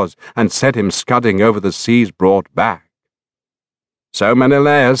the oars, and set him scudding over the sea's broad back. So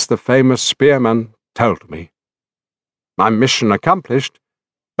Menelaus, the famous spearman, told me. My mission accomplished,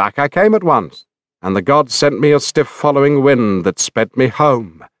 back I came at once, and the gods sent me a stiff following wind that sped me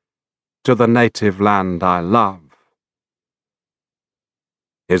home, to the native land I love.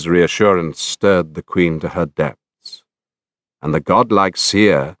 His reassurance stirred the queen to her depths, and the godlike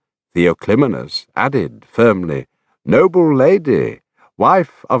seer, Theoclymenus, added firmly, Noble lady,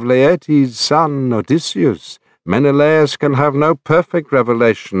 wife of Laertes' son Odysseus, Menelaus can have no perfect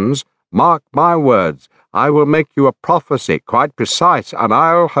revelations. Mark my words, I will make you a prophecy quite precise, and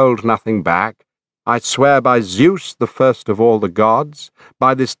I'll hold nothing back. I swear by Zeus, the first of all the gods,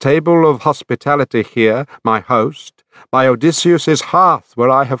 by this table of hospitality here, my host, by Odysseus' hearth where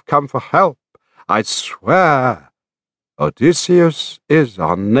I have come for help, I swear Odysseus is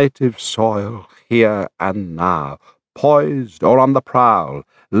on native soil here and now, poised or on the prowl,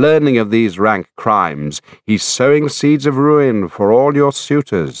 learning of these rank crimes. He's sowing seeds of ruin for all your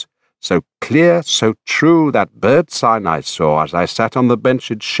suitors. So clear, so true, that bird sign I saw as I sat on the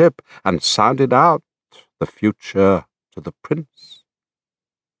benched ship and sounded out the future to the prince.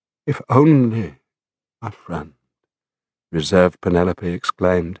 If only, my friend, reserved Penelope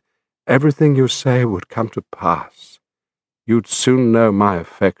exclaimed, everything you say would come to pass. You'd soon know my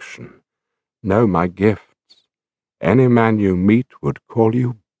affection, know my gifts. Any man you meet would call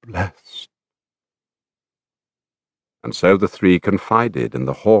you blessed. And so the three confided in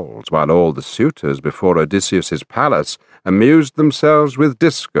the halls, while all the suitors before Odysseus's palace amused themselves with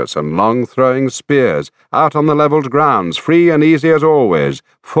discus and long-throwing spears, out on the levelled grounds, free and easy as always,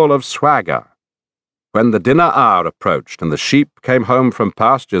 full of swagger. When the dinner hour approached and the sheep came home from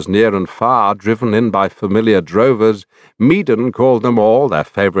pastures near and far, driven in by familiar drovers, Medon called them all, their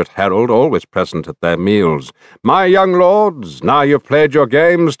favourite herald, always present at their meals. My young lords, now you've played your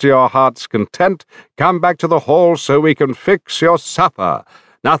games to your heart's content, come back to the hall so we can fix your supper.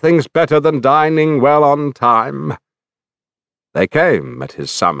 Nothing's better than dining well on time. They came at his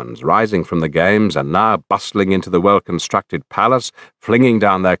summons, rising from the games, and now bustling into the well-constructed palace, flinging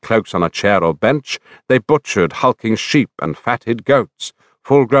down their cloaks on a chair or bench, they butchered hulking sheep and fatted goats,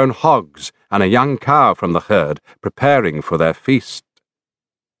 full-grown hogs, and a young cow from the herd, preparing for their feast.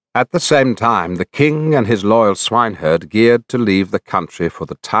 At the same time, the king and his loyal swineherd geared to leave the country for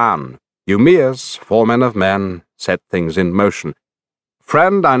the town. Eumaeus, foreman of men, set things in motion.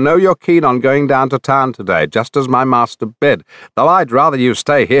 Friend, I know you're keen on going down to town today, just as my master bid, though I'd rather you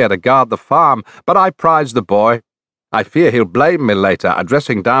stay here to guard the farm, but I prize the boy. I fear he'll blame me later, a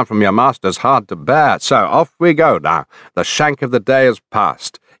dressing down from your master's hard to bear, so off we go now. The shank of the day is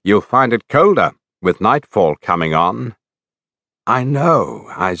past. You'll find it colder, with nightfall coming on. I know,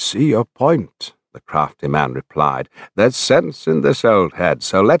 I see your point, the crafty man replied. There's sense in this old head,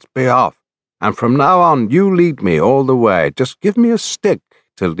 so let's be off. And from now on, you lead me all the way. Just give me a stick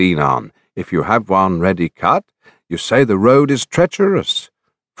to lean on. If you have one ready cut, you say the road is treacherous,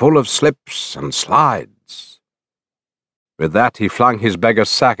 full of slips and slides. With that he flung his beggar's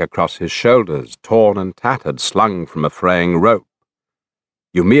sack across his shoulders, torn and tattered, slung from a fraying rope.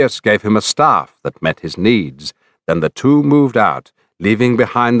 Eumaeus gave him a staff that met his needs. Then the two moved out, leaving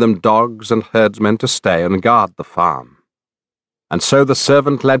behind them dogs and herdsmen to stay and guard the farm. And so the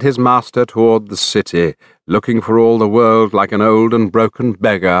servant led his master toward the city, looking for all the world like an old and broken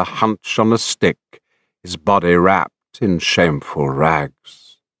beggar hunched on a stick, his body wrapped in shameful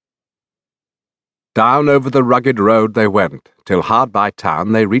rags. Down over the rugged road they went, till hard by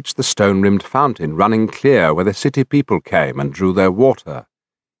town they reached the stone-rimmed fountain running clear where the city people came and drew their water.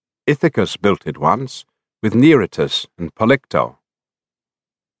 Ithacus built it once, with Neritus and Polycto.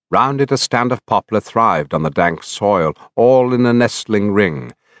 Round it a stand of poplar thrived on the dank soil, all in a nestling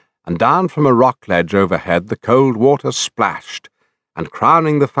ring, and down from a rock ledge overhead the cold water splashed, and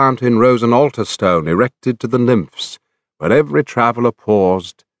crowning the fountain rose an altar stone erected to the nymphs, where every traveller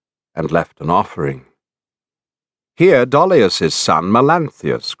paused and left an offering. Here Dolius's son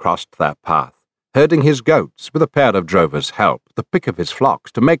Melanthius crossed their path, herding his goats with a pair of drovers' help, the pick of his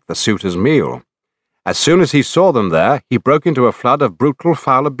flocks, to make the suitors' meal. As soon as he saw them there, he broke into a flood of brutal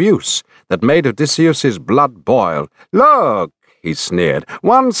foul abuse that made Odysseus's blood boil. "Look," he sneered,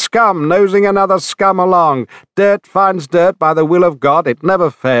 "one scum nosing another scum along. Dirt finds dirt by the will of God, it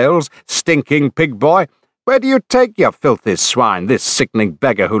never fails. Stinking pig boy, where do you take your filthy swine, this sickening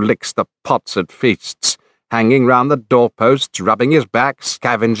beggar who licks the pots at feasts? Hanging round the doorposts, rubbing his back,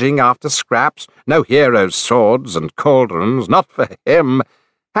 scavenging after scraps. No heroes' swords and cauldrons, not for him.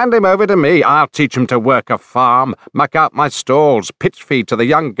 Hand him over to me, I'll teach him to work a farm, muck out my stalls, pitch feed to the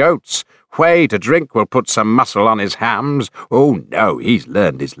young goats. Whey to drink will put some muscle on his hams. Oh no, he's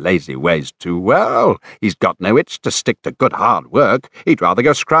learned his lazy ways too well. He's got no itch to stick to good hard work. He'd rather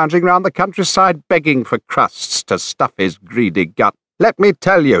go scrounging round the countryside begging for crusts to stuff his greedy gut. Let me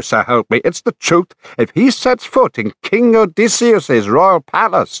tell you, so help me, it's the truth. If he sets foot in King Odysseus's royal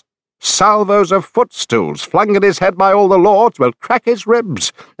palace, salvos of footstools flung at his head by all the lords will crack his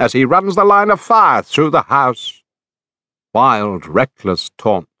ribs as he runs the line of fire through the house." Wild, reckless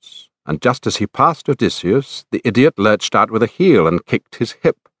taunts, and just as he passed Odysseus, the idiot lurched out with a heel and kicked his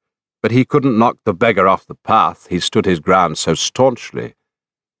hip. But he couldn't knock the beggar off the path, he stood his ground so staunchly.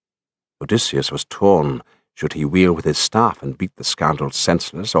 Odysseus was torn. Should he wheel with his staff and beat the scoundrel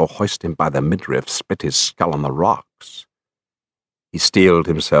senseless, or hoist him by the midriff, split his skull on the rocks? He steeled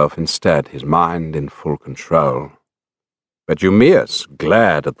himself instead, his mind in full control. But Eumaeus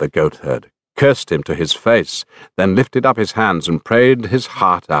glared at the goatherd, cursed him to his face, then lifted up his hands and prayed his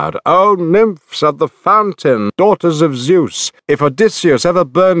heart out. "O nymphs of the fountain, daughters of Zeus, if Odysseus ever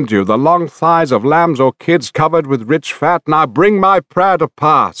burned you, the long thighs of lambs or kids covered with rich fat, now bring my prayer to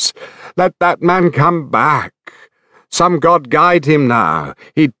pass. Let that man come back. Some god guide him now.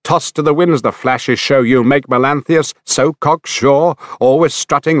 He'd toss to the winds the flashy show you make Melanthius, so cocksure, always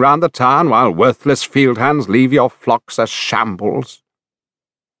strutting round the town while worthless field hands leave your flocks a shambles."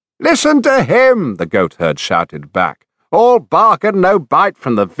 "Listen to him," the goatherd shouted back. "All bark and no bite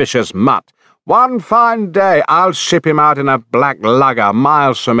from the vicious mutt. One fine day I'll ship him out in a black lugger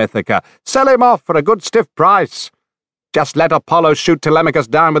miles from Ithaca, sell him off for a good stiff price. Just let Apollo shoot Telemachus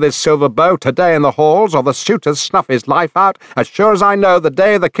down with his silver bow today in the halls, or the suitors snuff his life out. As sure as I know the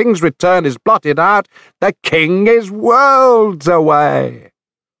day of the king's return is blotted out, the king is worlds away."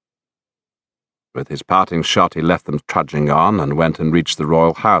 With his parting shot he left them trudging on, and went and reached the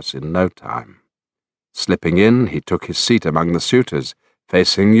royal house in no time. Slipping in, he took his seat among the suitors,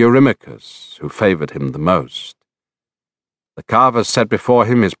 facing Eurymachus, who favoured him the most. The carvers set before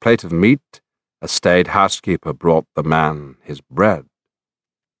him his plate of meat. A staid housekeeper brought the man his bread.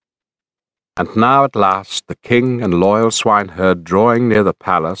 And now at last the king and loyal swineherd, drawing near the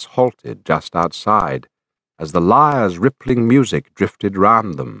palace, halted just outside, as the lyre's rippling music drifted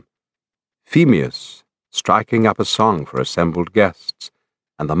round them. Phemius striking up a song for assembled guests,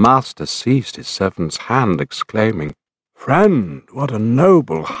 and the master seized his servant's hand, exclaiming, "Friend, what a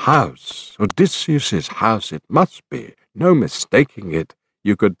noble house! Odysseus's house it must be, no mistaking it.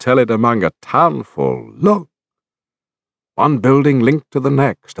 You could tell it among a townful. Look! One building linked to the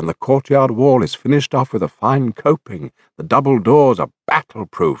next, and the courtyard wall is finished off with a fine coping. The double doors are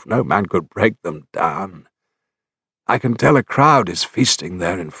battle-proof, no man could break them down. I can tell a crowd is feasting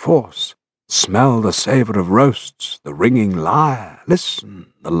there in force. Smell the savour of roasts, the ringing lyre.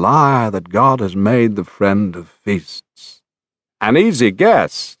 Listen, the lyre that God has made the friend of feasts." "An easy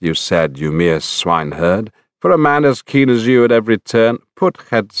guess, you said, Eumaeus swineherd, for a man as keen as you at every turn. Put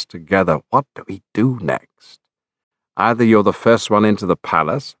heads together. What do we do next? Either you're the first one into the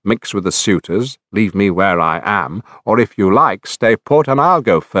palace, mix with the suitors, leave me where I am, or if you like, stay put and I'll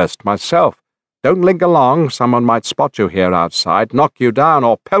go first myself. Don't link along, someone might spot you here outside, knock you down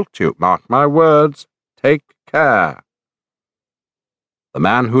or pelt you, mark my words. Take care." The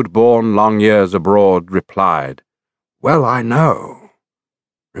man who'd borne long years abroad replied, "Well, I know.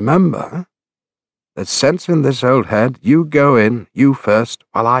 Remember, there's sense in this old head. You go in, you first,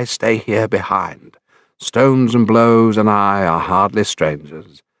 while I stay here behind. Stones and blows and I are hardly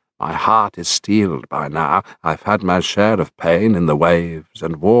strangers. My heart is steeled by now. I've had my share of pain in the waves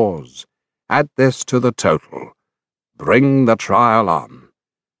and wars. Add this to the total. Bring the trial on.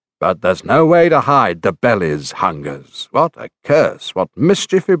 But there's no way to hide the belly's hungers. What a curse, what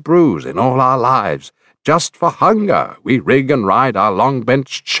mischief it brews in all our lives. Just for hunger we rig and ride our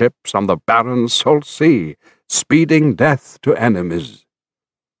long-benched ships on the barren salt sea, speeding death to enemies."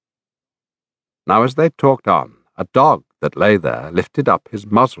 Now as they talked on, a dog that lay there lifted up his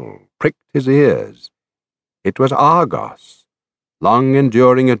muzzle, pricked his ears. It was Argos,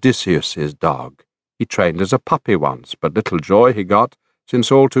 long-enduring Odysseus's dog. He trained as a puppy once, but little joy he got,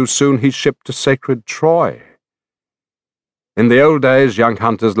 since all too soon he shipped to sacred Troy. In the old days, young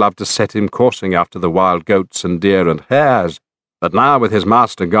hunters loved to set him coursing after the wild goats and deer and hares, but now with his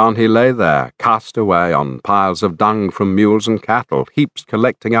master gone he lay there, cast away on piles of dung from mules and cattle, heaps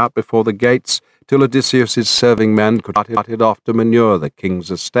collecting out before the gates, till Odysseus's serving men could cut it off to manure the king's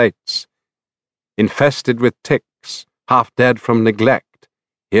estates. Infested with ticks, half dead from neglect,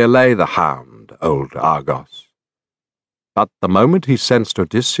 here lay the hound, old Argos. But the moment he sensed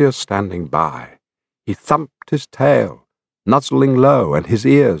Odysseus standing by, he thumped his tail, nuzzling low, and his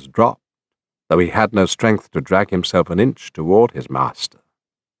ears dropped, though he had no strength to drag himself an inch toward his master.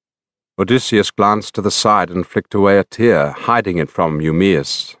 Odysseus glanced to the side and flicked away a tear, hiding it from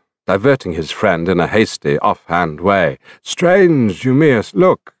Eumaeus, diverting his friend in a hasty, off-hand way. "Strange, Eumaeus,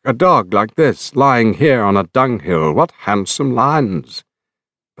 look, a dog like this, lying here on a dunghill, what handsome lines!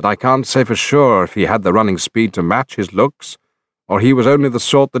 But I can't say for sure if he had the running speed to match his looks, or he was only the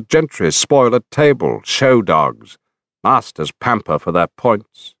sort that gentry spoil at table, show dogs, masters pamper for their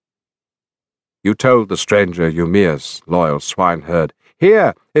points." "You told the stranger Eumaeus, loyal swineherd.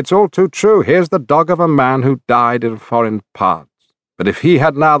 Here, it's all too true, here's the dog of a man who died in foreign parts. But if he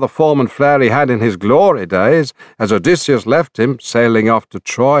had now the form and flair he had in his glory days, as Odysseus left him, sailing off to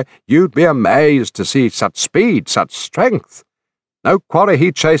Troy, you'd be amazed to see such speed, such strength. No quarry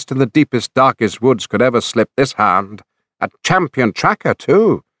he chased in the deepest, darkest woods could ever slip this hound. A champion tracker,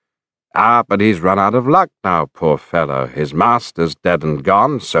 too. Ah, but he's run out of luck now, poor fellow. His master's dead and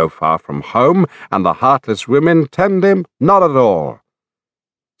gone, so far from home, and the heartless women tend him not at all.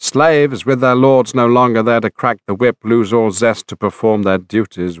 Slaves with their lords no longer there to crack the whip lose all zest to perform their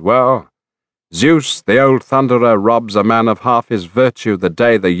duties well. Zeus, the old thunderer, robs a man of half his virtue the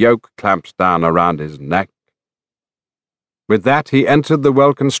day the yoke clamps down around his neck." With that he entered the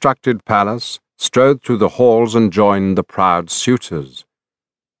well-constructed palace, strode through the halls and joined the proud suitors.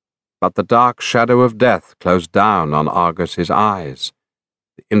 But the dark shadow of death closed down on Argos's eyes,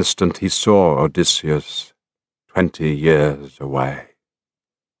 the instant he saw Odysseus 20 years away.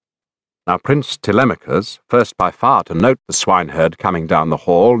 Now Prince Telemachus, first by far to note the swineherd coming down the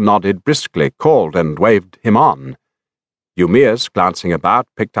hall, nodded briskly, called, and waved him on. Eumaeus, glancing about,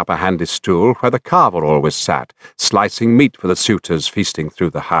 picked up a handy stool where the carver always sat, slicing meat for the suitors feasting through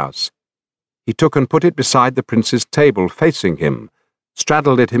the house. He took and put it beside the prince's table, facing him,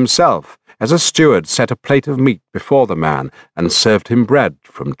 straddled it himself, as a steward set a plate of meat before the man, and served him bread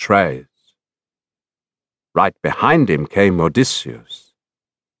from trays. Right behind him came Odysseus,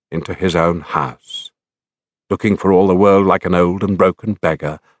 into his own house, looking for all the world like an old and broken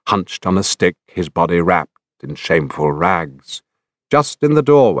beggar, hunched on a stick, his body wrapped in shameful rags. Just in the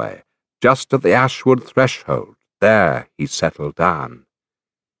doorway, just at the ashwood threshold, there he settled down.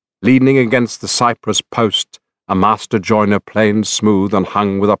 Leaning against the cypress post, a master joiner planed smooth and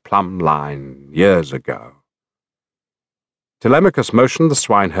hung with a plumb line years ago. Telemachus motioned the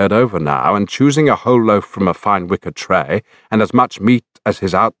swineherd over now, and choosing a whole loaf from a fine wicker tray, and as much meat as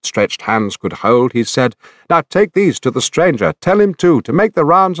his outstretched hands could hold, he said, "Now take these to the stranger, tell him too, to make the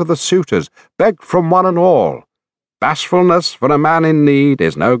rounds of the suitors, beg from one and all. Bashfulness for a man in need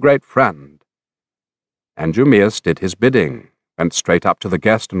is no great friend." And Eumaeus did his bidding, went straight up to the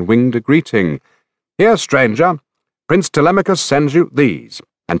guest and winged a greeting. "Here, stranger, Prince Telemachus sends you these,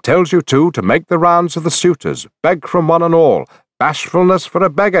 and tells you too to make the rounds of the suitors, beg from one and all. Bashfulness for a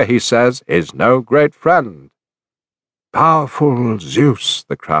beggar, he says, is no great friend." "Powerful Zeus,"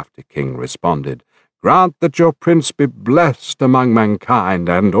 the crafty king responded, "grant that your prince be blessed among mankind,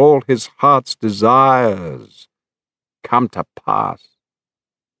 and all his heart's desires come to pass."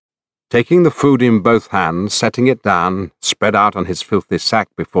 Taking the food in both hands, setting it down, spread out on his filthy sack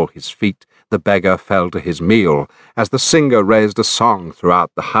before his feet, the beggar fell to his meal, as the singer raised a song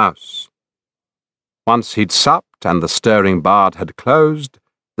throughout the house. Once he'd supped, and the stirring bard had closed,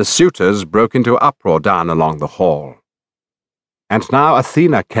 the suitors broke into uproar down along the hall. And now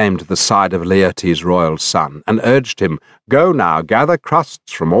Athena came to the side of Laertes' royal son, and urged him, "Go now, gather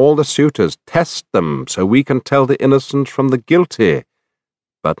crusts from all the suitors, test them, so we can tell the innocent from the guilty."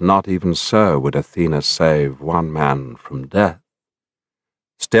 But not even so would Athena save one man from death.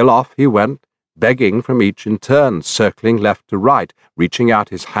 Still off he went, begging from each in turn, circling left to right, reaching out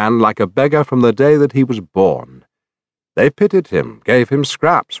his hand like a beggar from the day that he was born. They pitied him, gave him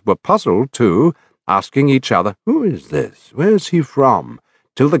scraps, were puzzled too, asking each other, "Who is this? Where's he from?"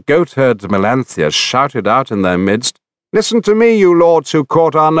 till the goatherds Melanthius shouted out in their midst, "Listen to me, you lords who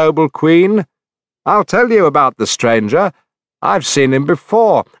court our noble queen. I'll tell you about the stranger. I've seen him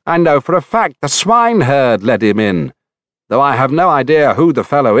before. I know for a fact the swineherd led him in, though I have no idea who the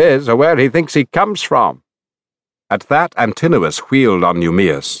fellow is or where he thinks he comes from." At that Antinous wheeled on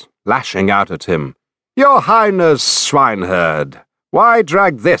Eumaeus, lashing out at him. "Your Highness, swineherd, why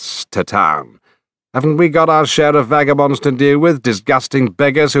drag this to town? Haven't we got our share of vagabonds to deal with, disgusting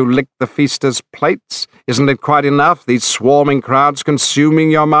beggars who lick the feasters' plates? Isn't it quite enough, these swarming crowds consuming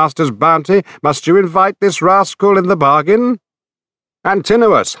your master's bounty? Must you invite this rascal in the bargain?"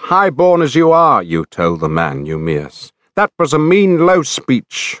 "Antinous, high-born as you are," you told the man, Eumaeus, "that was a mean, low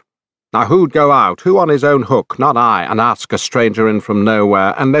speech. Now who'd go out, who on his own hook, not I, and ask a stranger in from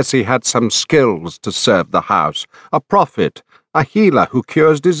nowhere, unless he had some skills to serve the house, a prophet, a healer who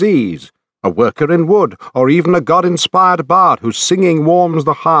cures disease, a worker in wood, or even a God-inspired bard whose singing warms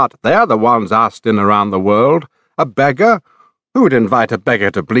the heart? They're the ones asked in around the world. A beggar? Who would invite a beggar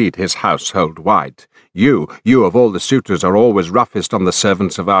to bleed his household white? You of all the suitors are always roughest on the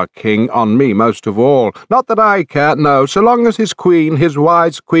servants of our king, on me most of all. Not that I care, no, so long as his queen, his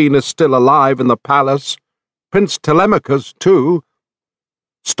wise queen, is still alive in the palace. Prince Telemachus, too."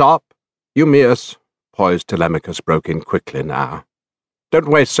 "Stop, Eumaeus," poised Telemachus broke in quickly now. "Don't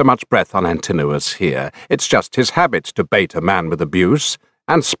waste so much breath on Antinous here. It's just his habit to bait a man with abuse,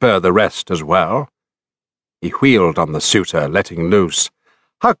 and spur the rest as well." He wheeled on the suitor, letting loose.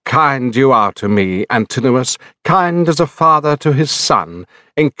 "How kind you are to me, Antinous, kind as a father to his son,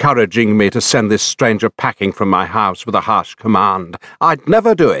 encouraging me to send this stranger packing from my house with a harsh command. I'd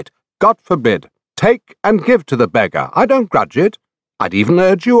never do it. God forbid. Take and give to the beggar. I don't grudge it. I'd even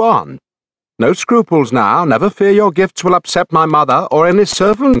urge you on. No scruples now. Never fear your gifts will upset my mother or any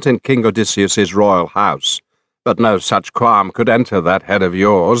servant in King Odysseus's royal house. But no such qualm could enter that head of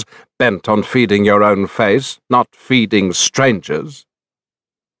yours, bent on feeding your own face, not feeding strangers."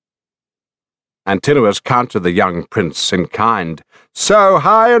 Antinous countered the young prince in kind. "So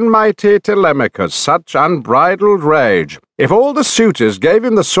high and mighty Telemachus, such unbridled rage. If all the suitors gave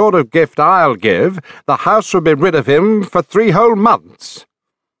him the sort of gift I'll give, the house would be rid of him for 3 whole months."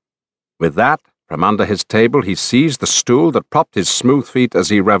 With that, from under his table he seized the stool that propped his smooth feet as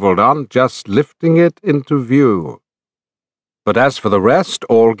he revelled on, just lifting it into view. But as for the rest,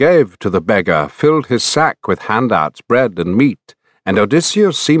 all gave to the beggar, filled his sack with handouts, bread and meat, and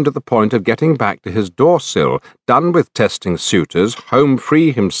Odysseus seemed at the point of getting back to his door-sill, done with testing suitors, home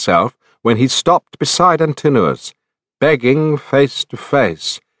free himself, when he stopped beside Antinous, begging face to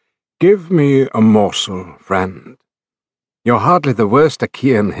face, "Give me a morsel, friend. You're hardly the worst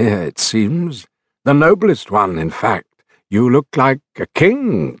Achaean here, it seems. The noblest one, in fact. You look like a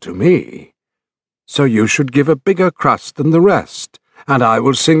king to me. So you should give a bigger crust than the rest, and I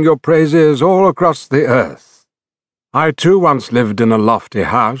will sing your praises all across the earth. I too once lived in a lofty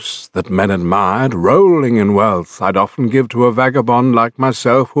house that men admired, rolling in wealth. I'd often give to a vagabond like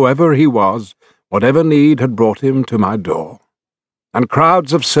myself, whoever he was, whatever need had brought him to my door. And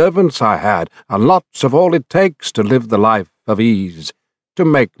crowds of servants I had, and lots of all it takes to live the life of ease, to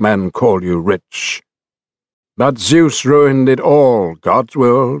make men call you rich. But Zeus ruined it all, God's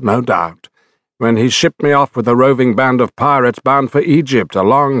will, no doubt, when he shipped me off with a roving band of pirates bound for Egypt, a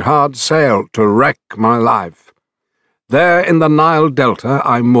long, hard sail to wreck my life. There in the Nile Delta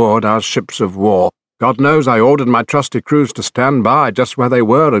I moored our ships of war. God knows I ordered my trusty crews to stand by just where they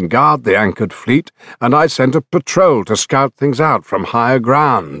were and guard the anchored fleet, and I sent a patrol to scout things out from higher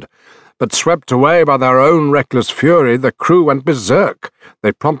ground. But swept away by their own reckless fury, the crew went berserk.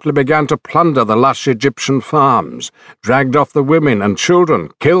 They promptly began to plunder the lush Egyptian farms, dragged off the women and children,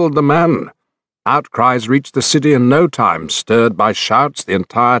 killed the men. Outcries reached the city in no time. Stirred by shouts, the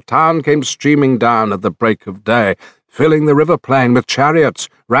entire town came streaming down at the break of day, filling the river plain with chariots,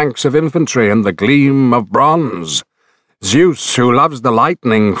 ranks of infantry, and the gleam of bronze. Zeus, who loves the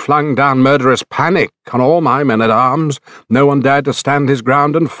lightning, flung down murderous panic on all my men-at-arms. No one dared to stand his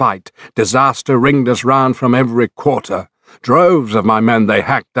ground and fight. Disaster ringed us round from every quarter. Droves of my men they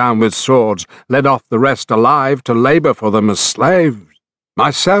hacked down with swords, led off the rest alive to labour for them as slaves.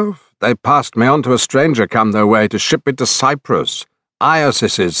 Myself, they passed me on to a stranger come their way to ship me to Cyprus.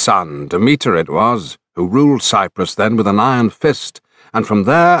 Iosis's son, Demeter it was, who ruled Cyprus then with an iron fist, and from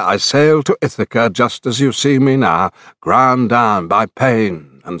there I sailed to Ithaca just as you see me now, ground down by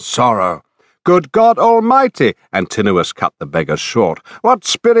pain and sorrow. Good God Almighty! Antinous cut the beggar short. What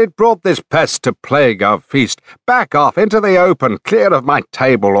spirit brought this pest to plague our feast? Back off into the open, clear of my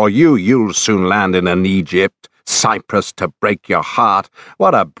table, or you'll soon land in an Egypt, Cyprus to break your heart.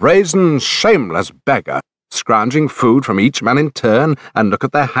 What a brazen, shameless beggar! scrounging food from each man in turn, and look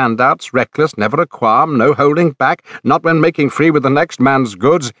at their handouts, reckless, never a qualm, no holding back, not when making free with the next man's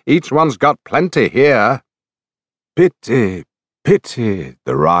goods, each one's got plenty here. Pity, pity,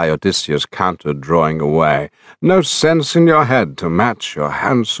 the wry Odysseus countered, drawing away. No sense in your head to match your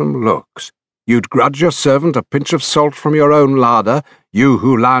handsome looks. You'd grudge your servant a pinch of salt from your own larder, you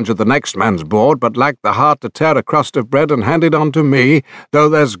who lounge at the next man's board, but lack the heart to tear a crust of bread and hand it on to me, though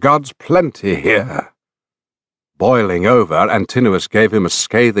there's God's plenty here. Boiling over, Antinous gave him a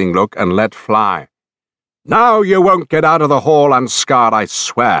scathing look and let fly. Now you won't get out of the hall unscarred, I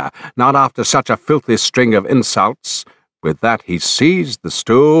swear, not after such a filthy string of insults. With that he seized the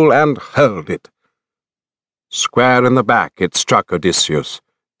stool and hurled it. Square in the back it struck Odysseus,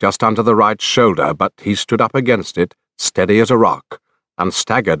 just under the right shoulder, but he stood up against it, steady as a rock,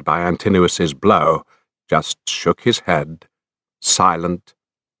 unstaggered by Antinous's blow, just shook his head, silent,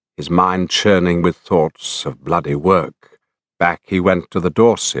 his mind churning with thoughts of bloody work. Back he went to the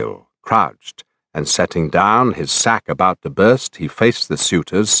door-sill, crouched, and setting down, his sack about to burst, he faced the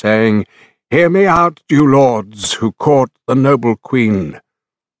suitors, saying, "Hear me out, you lords, who court the noble queen.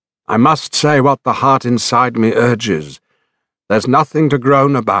 I must say what the heart inside me urges. There's nothing to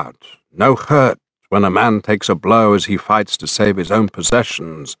groan about, no hurt when a man takes a blow as he fights to save his own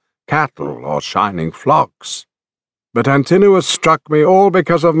possessions, cattle or shining flocks. But Antinous struck me all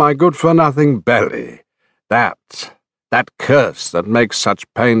because of my good-for-nothing belly. That curse that makes such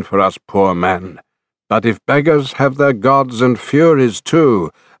pain for us poor men. But if beggars have their gods and furies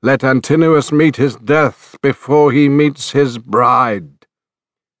too, let Antinous meet his death before he meets his bride."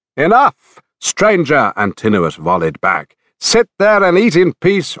 "Enough, stranger," Antinous volleyed back. "Sit there and eat in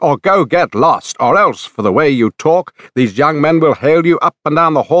peace, or go get lost, or else, for the way you talk, these young men will hale you up and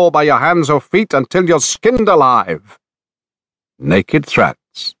down the hall by your hands or feet until you're skinned alive." Naked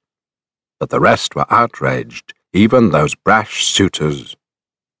threats, but the rest were outraged, even those brash suitors.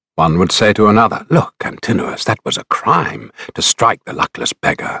 One would say to another, "Look, Antinous, that was a crime, to strike the luckless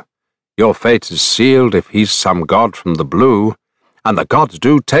beggar. Your fate is sealed if he's some god from the blue, and the gods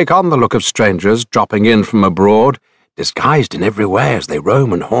do take on the look of strangers dropping in from abroad, disguised in every way as they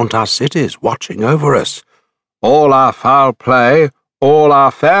roam and haunt our cities, watching over us. All our foul play, all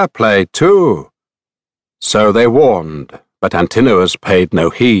our fair play, too." So they warned, but Antinous paid no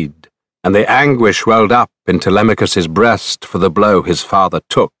heed, and the anguish welled up in Telemachus's breast for the blow his father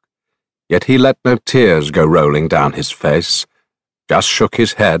took. Yet he let no tears go rolling down his face, just shook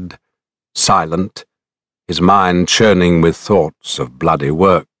his head, silent, his mind churning with thoughts of bloody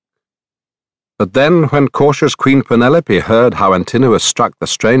work. But then, when cautious Queen Penelope heard how Antinous struck the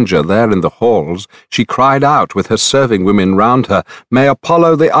stranger there in the halls, she cried out with her serving women round her, "May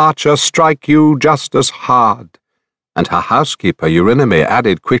Apollo the archer strike you just as hard." And her housekeeper Eurynome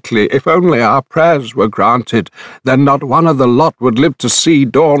added quickly, "If only our prayers were granted, then not one of the lot would live to see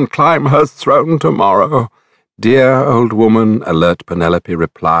dawn climb her throne tomorrow." "Dear old woman," alert Penelope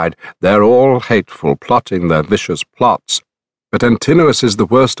replied, "they're all hateful, plotting their vicious plots. But Antinous is the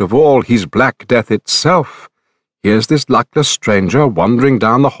worst of all, he's Black Death itself. Here's this luckless stranger wandering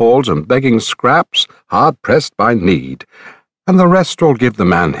down the halls and begging scraps, hard-pressed by need, and the rest all give the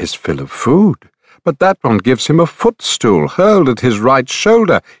man his fill of food. But that one gives him a footstool hurled at his right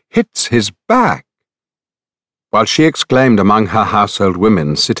shoulder, hits his back." While she exclaimed among her household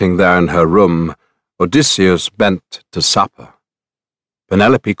women sitting there in her room, Odysseus bent to supper.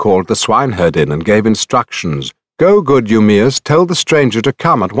 Penelope called the swineherd in and gave instructions. "Go, good Eumaeus, tell the stranger to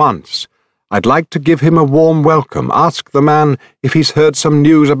come at once. I'd like to give him a warm welcome. Ask the man if he's heard some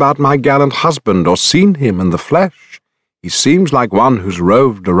news about my gallant husband or seen him in the flesh. He seems like one who's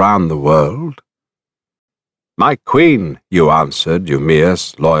roved around the world." "My queen," you answered,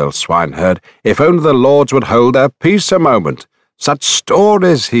 Eumaeus, loyal swineherd, "if only the lords would hold their peace a moment. Such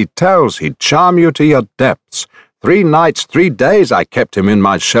stories he tells, he'd charm you to your depths. 3 nights, 3 days I kept him in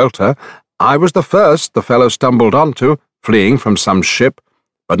my shelter. I was the first the fellow stumbled onto, fleeing from some ship,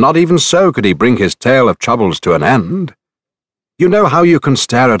 but not even so could he bring his tale of troubles to an end. You know how you can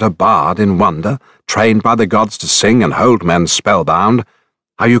stare at a bard in wonder, trained by the gods to sing and hold men spellbound,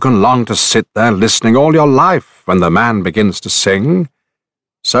 how you can long to sit there listening all your life when the man begins to sing?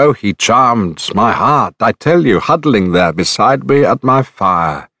 So he charmed my heart, I tell you, huddling there beside me at my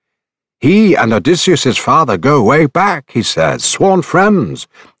fire. He and Odysseus' father go way back, he says, sworn friends,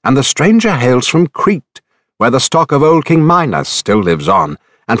 and the stranger hails from Crete, where the stock of old King Minos still lives on,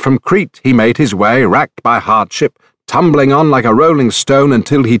 and from Crete he made his way, racked by hardship, tumbling on like a rolling stone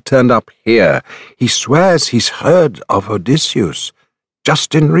until he turned up here. He swears he's heard of Odysseus,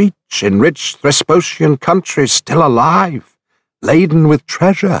 just in reach, in rich Thesprotian country, still alive, laden with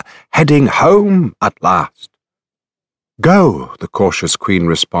treasure, heading home at last. Go, the cautious queen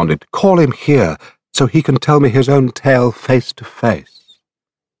responded, call him here, so he can tell me his own tale face to face.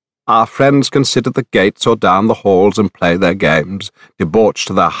 Our friends can sit at the gates or down the halls and play their games, debauch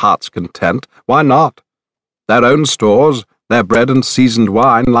to their heart's content. Why not? Their own stores, their bread and seasoned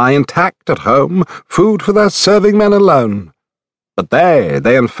wine lie intact at home, food for their serving men alone. But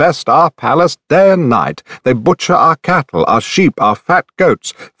they infest our palace day and night. They butcher our cattle, our sheep, our fat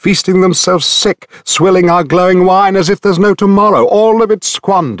goats, feasting themselves sick, swilling our glowing wine as if there's no tomorrow, all of it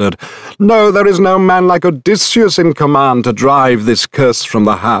squandered. No, there is no man like Odysseus in command to drive this curse from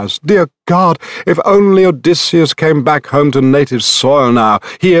the house. Dear God, if only Odysseus came back home to native soil now,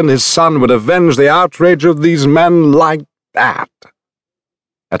 he and his son would avenge the outrage of these men like that.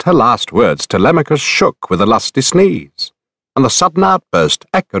 At her last words, Telemachus shook with a lusty sneeze, and the sudden outburst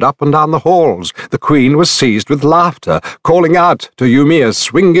echoed up and down the halls. The queen was seized with laughter, calling out to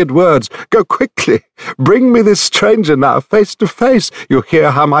Eumaeus winged words, "Go quickly! Bring me this stranger now, face to face! You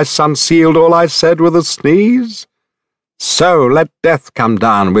hear how my son sealed all I said with a sneeze? So let death come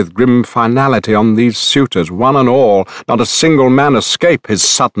down with grim finality on these suitors, one and all, not a single man escape his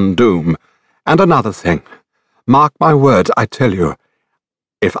sudden doom. And another thing, mark my words, I tell you,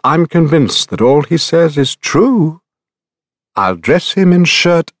 if I'm convinced that all he says is true, I'll dress him in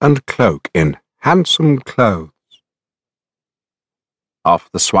shirt and cloak, in handsome clothes." Off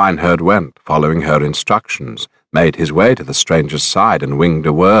the swineherd went, following her instructions, made his way to the stranger's side and winged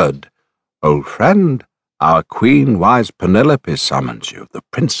a word. "Old friend, our queen, wise Penelope, summons you, the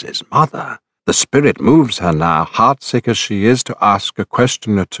prince's mother. The spirit moves her now, heartsick as she is, to ask a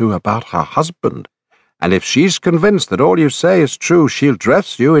question or two about her husband. And if she's convinced that all you say is true, she'll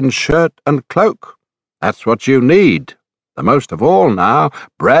dress you in shirt and cloak. That's what you need. The most of all now,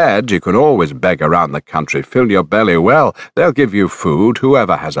 bread you can always beg around the country. Fill your belly well. They'll give you food,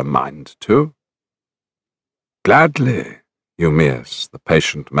 whoever has a mind to." "Gladly, Eumaeus," the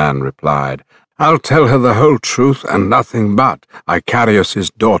patient man replied. "I'll tell her the whole truth and nothing but,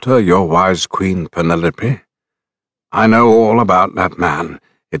 Icarius's daughter, your wise queen Penelope. I know all about that man.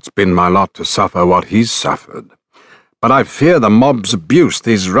 It's been my lot to suffer what he's suffered. But I fear the mob's abuse,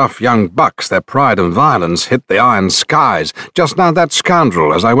 these rough young bucks, their pride and violence hit the iron skies. Just now that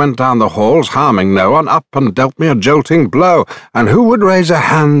scoundrel, as I went down the halls, harming no one, up and dealt me a jolting blow. And who would raise a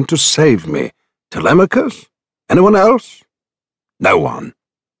hand to save me? Telemachus? Anyone else? No one.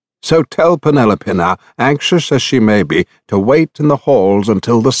 So tell Penelope now, anxious as she may be, to wait in the halls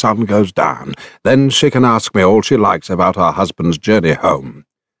until the sun goes down. Then she can ask me all she likes about her husband's journey home.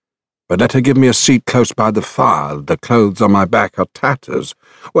 But let her give me a seat close by the fire. The clothes on my back are tatters.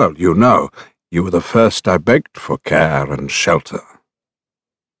 Well, you know, you were the first I begged for care and shelter."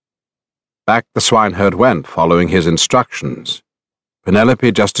 Back the swineherd went, following his instructions.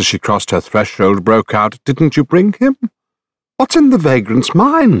 Penelope, just as she crossed her threshold, broke out, "Didn't you bring him? What's in the vagrant's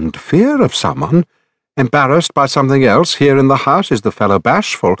mind? Fear of someone? Embarrassed by something else? Here in the house is the fellow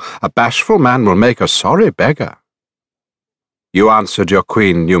bashful. A bashful man will make a sorry beggar." "You answered your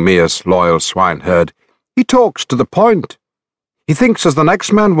queen, Eumaeus, loyal swineherd. He talks to the point. He thinks as the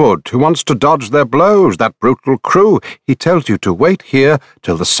next man would, who wants to dodge their blows, that brutal crew. He tells you to wait here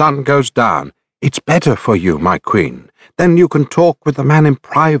till the sun goes down. It's better for you, my queen. Then you can talk with the man in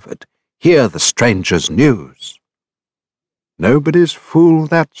private, hear the stranger's news." "Nobody's fool,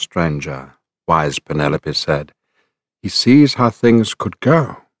 that stranger," wise Penelope said. "He sees how things could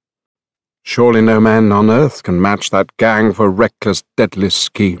go. Surely no man on earth can match that gang for reckless, deadly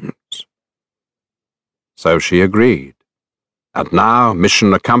schemes." So she agreed. And now,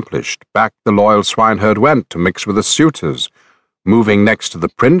 mission accomplished, back the loyal swineherd went to mix with the suitors. Moving next to the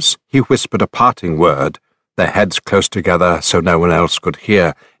prince, he whispered a parting word, their heads close together so no one else could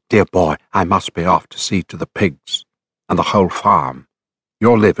hear. "Dear boy, I must be off to see to the pigs and the whole farm.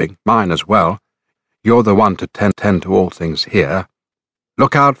 You're living, mine as well. You're the one to tend to all things here.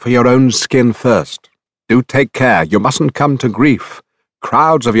 Look out for your own skin first. Do take care, you mustn't come to grief.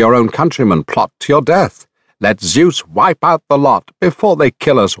 Crowds of your own countrymen plot to your death. Let Zeus wipe out the lot before they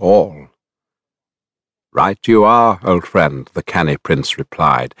kill us all." "Right you are, old friend," the canny prince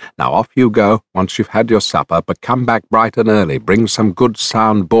replied. "Now off you go, once you've had your supper, but come back bright and early. Bring some good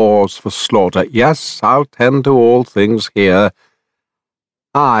sound boars for slaughter. Yes, I'll tend to all things here.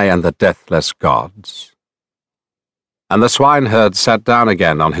 I and the deathless gods." And the swineherd sat down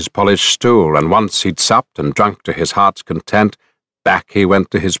again on his polished stool, and once he'd supped and drunk to his heart's content, back he went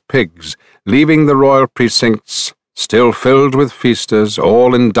to his pigs, leaving the royal precincts still filled with feasters,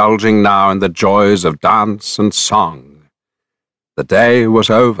 all indulging now in the joys of dance and song. The day was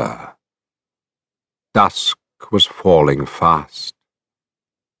over. Dusk was falling fast.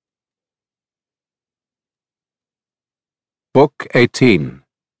 Book 18.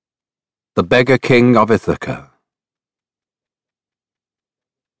 The Beggar King of Ithaca.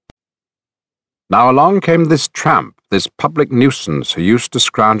 Now along came this tramp, this public nuisance who used to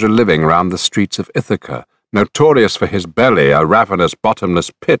scrounge a living round the streets of Ithaca, notorious for his belly, a ravenous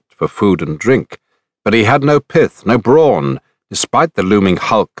bottomless pit for food and drink. But he had no pith, no brawn, despite the looming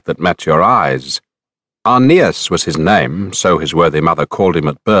hulk that met your eyes. Arneas was his name, so his worthy mother called him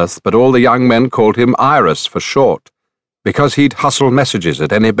at birth, but all the young men called him Iris for short, because he'd hustle messages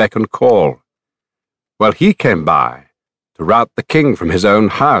at any beck and call. Well, he came by to rout the king from his own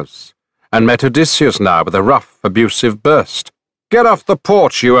house, and met Odysseus now with a rough, abusive burst. "Get off the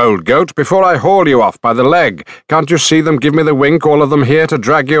porch, you old goat, before I haul you off by the leg. Can't you see them give me the wink, all of them here to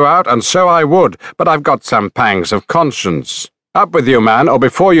drag you out? And so I would, but I've got some pangs of conscience. Up with you, man, or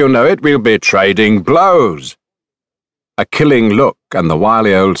before you know it, we'll be trading blows." A killing look, and the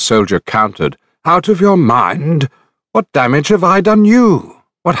wily old soldier countered, "Out of your mind? What damage have I done you?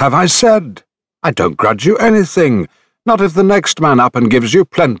 What have I said? I don't grudge you anything, not if the next man up and gives you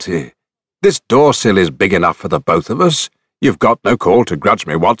plenty. This door-sill is big enough for the both of us. You've got no call to grudge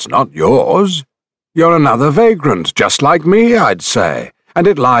me what's not yours. You're another vagrant, just like me, I'd say, and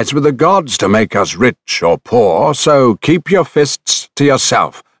it lies with the gods to make us rich or poor, so keep your fists to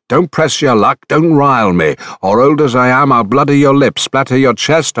yourself. Don't press your luck, don't rile me, or old as I am, I'll bloody your lips, splatter your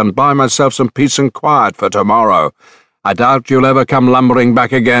chest, and buy myself some peace and quiet for tomorrow. I doubt you'll ever come lumbering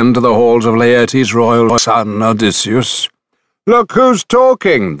back again to the halls of Laertes' royal son, Odysseus." "Look who's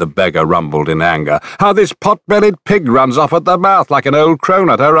talking," the beggar rumbled in anger. "How this pot-bellied pig runs off at the mouth like an old crone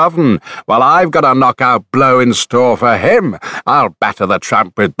at her oven. Well, I've got a knockout blow in store for him. I'll batter the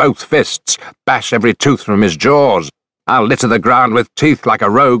tramp with both fists, bash every tooth from his jaws. I'll litter the ground with teeth like a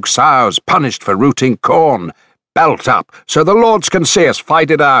rogue sow's, punished for rooting corn. Belt up, so the lords can see us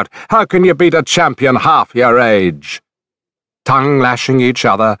fight it out. How can you beat a champion half your age?" Tongue-lashing each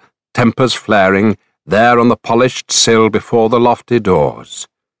other, tempers flaring, there on the polished sill before the lofty doors.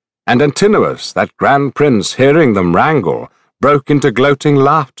 And Antinous, that grand prince, hearing them wrangle, broke into gloating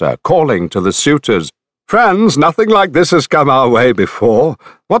laughter, calling to the suitors, "Friends, nothing like this has come our way before.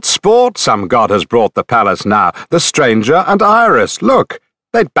 What sport some god has brought the palace now, the stranger and Iris. Look,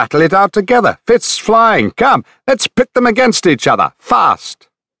 they'd battle it out together, fists flying. Come, let's pit them against each other, fast."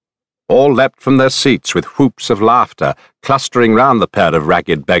 All leapt from their seats with whoops of laughter, clustering round the pair of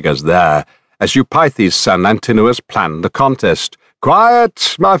ragged beggars there, as Eupeithes' son Antinous planned the contest.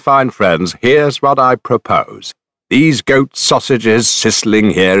 "Quiet, my fine friends, here's what I propose. These goat sausages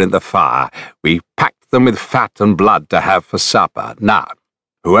sizzling here in the fire, we packed them with fat and blood to have for supper. Now,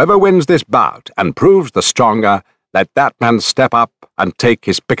 whoever wins this bout and proves the stronger, let that man step up and take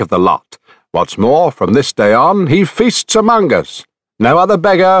his pick of the lot. What's more, from this day on, he feasts among us. No other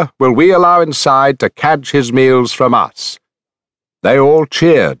beggar will we allow inside to cadge his meals from us." They all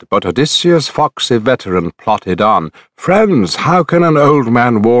cheered, but Odysseus' foxy veteran plotted on. "Friends, how can an old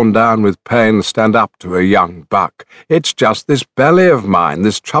man worn down with pain stand up to a young buck? It's just this belly of mine,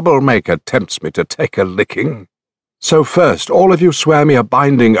 this troublemaker, tempts me to take a licking. So first, all of you swear me a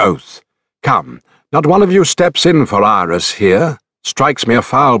binding oath. Come, not one of you steps in for Iris here, strikes me a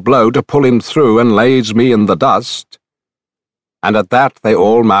foul blow to pull him through and lays me in the dust." And at that they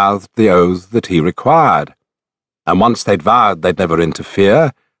all mouthed the oath that he required. And once they'd vowed they'd never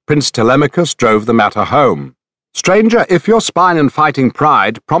interfere, Prince Telemachus drove the matter home. "Stranger, if your spine and fighting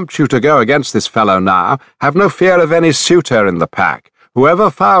pride prompts you to go against this fellow now, have no fear of any suitor in the pack. Whoever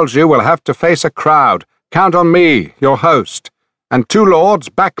fouls you will have to face a crowd. Count on me, your host. And 2 lords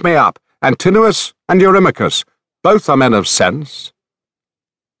back me up, Antinous and Eurymachus. Both are men of sense."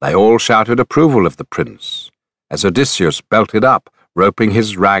 They all shouted approval of the prince, as Odysseus belted up, roping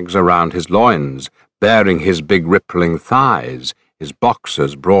his rags around his loins, baring his big rippling thighs, his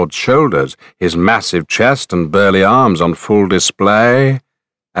boxers' broad shoulders, his massive chest and burly arms on full display,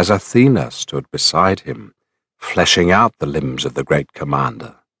 as Athena stood beside him, fleshing out the limbs of the great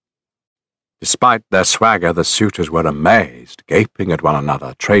commander. Despite their swagger, the suitors were amazed, gaping at one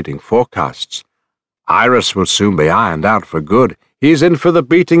another, trading forecasts. "Iris will soon be ironed out for good. He's in for the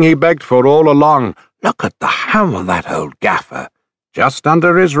beating he begged for all along. Look at the ham of that old gaffer, just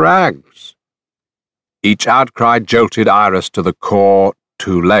under his rags." Each outcry jolted Iris to the core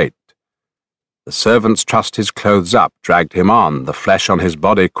too late. The servants trussed his clothes up, dragged him on, the flesh on his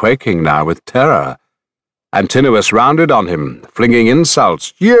body quaking now with terror. Antinous rounded on him, flinging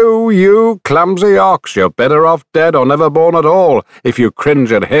insults. You clumsy ox, you're better off dead or never born at all, if you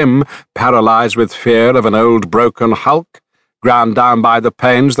cringe at him, paralyzed with fear of an old broken hulk, ground down by the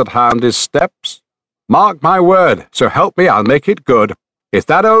pains that harmed his steps. Mark my word, so help me, I'll make it good. If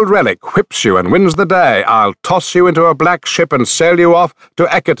that old relic whips you and wins the day, I'll toss you into a black ship and sail you off to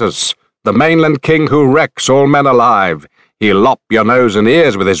Echetus, the mainland king who wrecks all men alive. He'll lop your nose and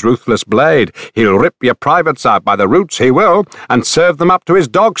ears with his ruthless blade. He'll rip your privates out by the roots, he will, and serve them up to his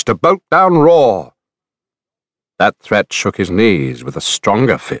dogs to bolt down raw. That threat shook his knees with a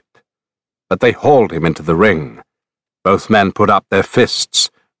stronger fit, but they hauled him into the ring. Both men put up their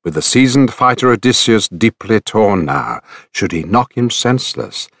fists, with the seasoned fighter Odysseus deeply torn now. Should he knock him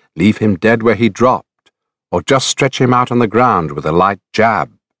senseless, leave him dead where he dropped, or just stretch him out on the ground with a light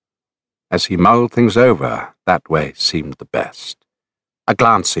jab? As he mulled things over, that way seemed the best. A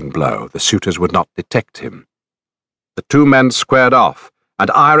glancing blow, the suitors would not detect him. The two men squared off, and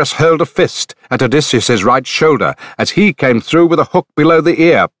Iris hurled a fist at Odysseus's right shoulder as he came through with a hook below the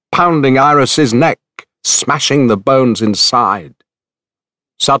ear, pounding Iris's neck, smashing the bones inside.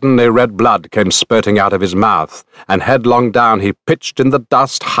 Suddenly red blood came spurting out of his mouth, and headlong down he pitched in the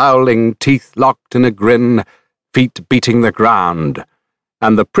dust, howling, teeth locked in a grin, feet beating the ground.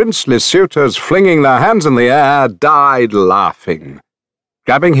 And the princely suitors, flinging their hands in the air, died laughing.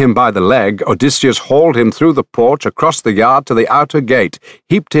 Grabbing him by the leg, Odysseus hauled him through the porch, across the yard to the outer gate,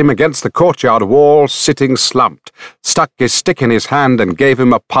 heaped him against the courtyard wall, sitting slumped, stuck his stick in his hand and gave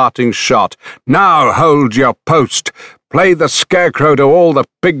him a parting shot. "Now hold your post! Play the scarecrow to all the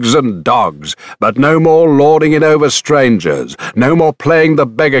pigs and dogs, but no more lording it over strangers, no more playing the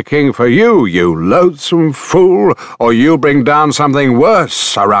beggar king for you, you loathsome fool, or you'll bring down something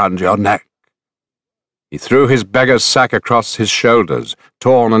worse around your neck." He threw his beggar's sack across his shoulders,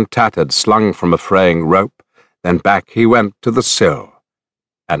 torn and tattered, slung from a fraying rope, then back he went to the sill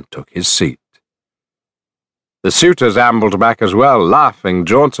and took his seat. The suitors ambled back as well, laughing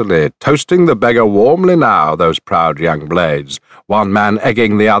jauntily, toasting the beggar warmly now, those proud young blades, one man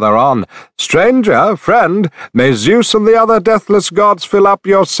egging the other on. "Stranger, friend, may Zeus and the other deathless gods fill up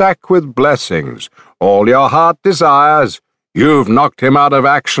your sack with blessings, all your heart desires. You've knocked him out of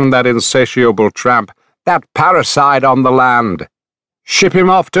action, that insatiable tramp, that parasite on the land. Ship him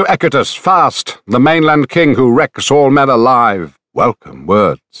off to Echetus, fast, the mainland king who wrecks all men alive." Welcome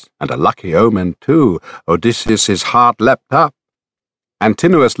words, and a lucky omen too. Odysseus's heart leapt up.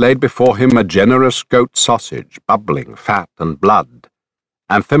 Antinous laid before him a generous goat sausage, bubbling fat and blood.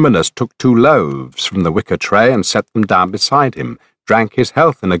 Amphimenus took 2 loaves from the wicker tray and set them down beside him, drank his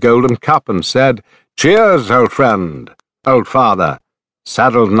health in a golden cup, and said, "Cheers, old friend, old father,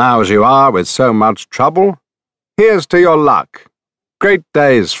 saddled now as you are with so much trouble. Here's to your luck. Great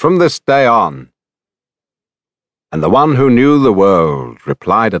days from this day on." And the one who knew the world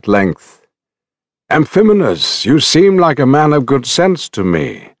replied at length, "Amphimenus, you seem like a man of good sense to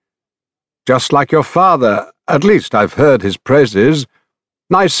me. Just like your father, at least I've heard his praises.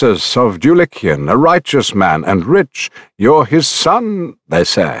 Nisus of Dulichium, a righteous man and rich. You're his son, they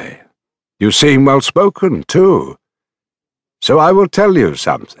say. You seem well-spoken, too. So I will tell you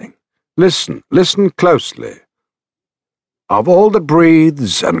something. Listen closely. Of all that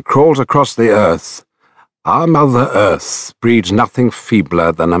breathes and crawls across the earth, our Mother Earth breeds nothing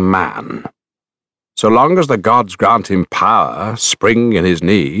feebler than a man. So long as the gods grant him power, spring in his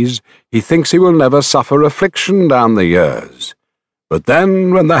knees, he thinks he will never suffer affliction down the years. But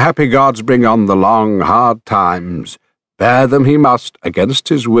then, when the happy gods bring on the long, hard times, bear them he must against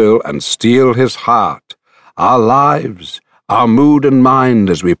his will and steel his heart. Our lives, our mood and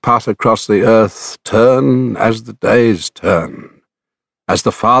mind as we pass across the earth turn as the days turn, as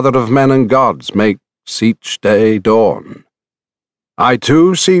the Father of men and gods makes each day dawn. I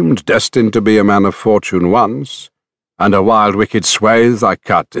too seemed destined to be a man of fortune once, and a wild wicked swathe I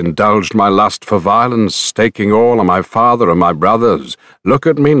cut, indulged my lust for violence, staking all on my father and my brothers. Look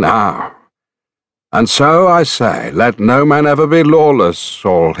at me now. And so I say, let no man ever be lawless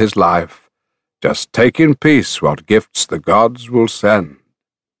all his life. Just take in peace what gifts the gods will send.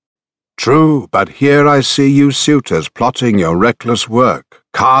 True, but here I see you suitors plotting your reckless work,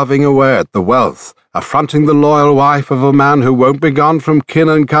 carving away at the wealth, affronting the loyal wife of a man who won't be gone from kin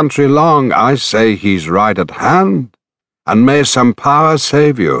and country long. I say he's right at hand, and may some power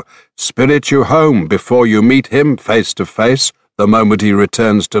save you, spirit you home before you meet him face to face the moment he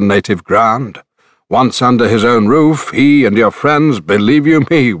returns to native ground. Once under his own roof, he and your friends, believe you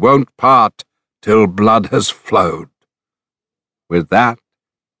me, won't part till blood has flowed." With that,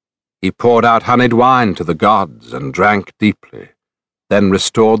 he poured out honeyed wine to the gods and drank deeply, then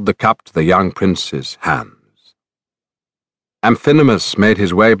restored the cup to the young prince's hands. Amphinomus made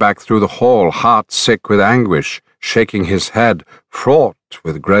his way back through the hall, heart-sick with anguish, shaking his head, fraught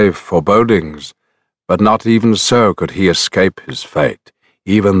with grave forebodings. But not even so could he escape his fate.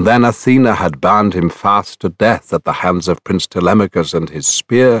 Even then Athena had bound him fast to death at the hands of Prince Telemachus and his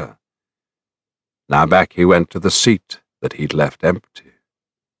spear. Now back he went to the seat that he'd left empty.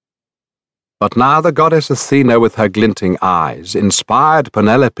 But now the goddess Athena with her glinting eyes inspired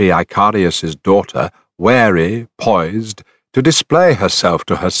Penelope, Icarius's daughter, wary, poised, to display herself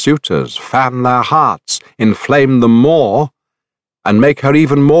to her suitors, fan their hearts, inflame them more, and make her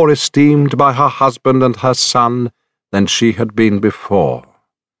even more esteemed by her husband and her son than she had been before.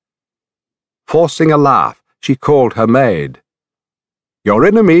 Forcing a laugh, she called her maid. "Your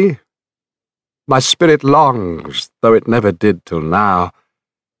enemy! My spirit longs, though it never did till now,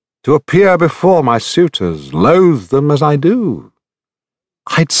 to appear before my suitors, loathe them as I do.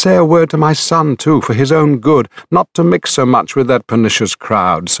 I'd say a word to my son, too, for his own good, not to mix so much with that pernicious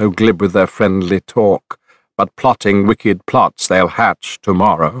crowd, so glib with their friendly talk, but plotting wicked plots they'll hatch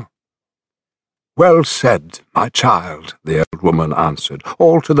tomorrow." "Well said, my child," the old woman answered.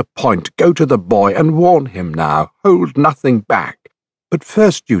 "All to the point. Go to the boy and warn him now. Hold nothing back. But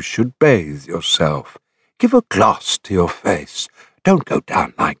first you should bathe yourself. Give a gloss to your face. Don't go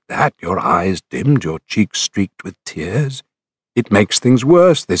down like that, your eyes dimmed, your cheeks streaked with tears. It makes things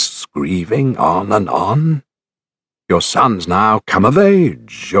worse, this grieving on and on. Your son's now come of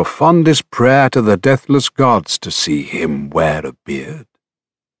age, your fondest prayer to the deathless gods to see him wear a beard."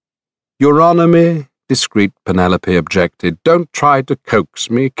 "Eurynomy," discreet Penelope objected, "don't try to coax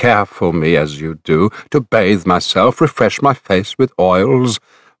me, care for me as you do, to bathe myself, refresh my face with oils.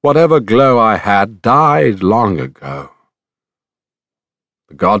 Whatever glow I had died long ago.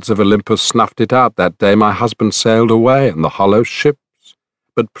 The gods of Olympus snuffed it out that day my husband sailed away in the hollow ships.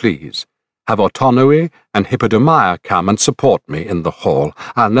 But please, have Autonoe and Hippodamia come and support me in the hall.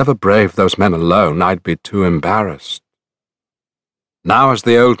 I'll never brave those men alone, I'd be too embarrassed." Now as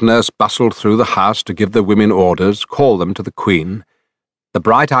the old nurse bustled through the house to give the women orders, call them to the queen, the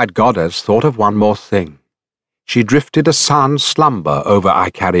bright-eyed goddess thought of one more thing. She drifted a sound slumber over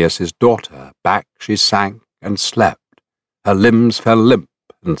Icarius's daughter. Back she sank and slept. Her limbs fell limp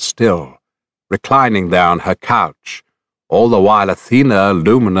and still, reclining there on her couch, all the while Athena,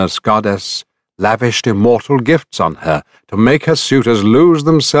 luminous goddess, lavished immortal gifts on her to make her suitors lose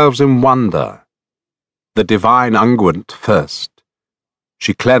themselves in wonder. The divine unguent first.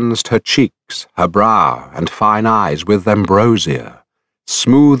 She cleansed her cheeks, her brow, and fine eyes with ambrosia,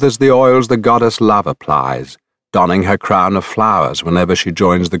 smooth as the oils the goddess love applies, donning her crown of flowers whenever she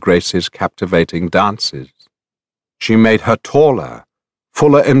joins the Graces' captivating dances. She made her taller,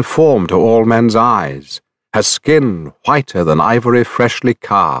 fuller in form to all men's eyes, her skin whiter than ivory freshly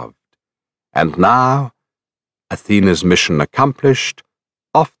carved. And now, Athena's mission accomplished,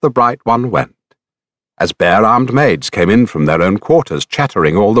 off the bright one went, as bare-armed maids came in from their own quarters,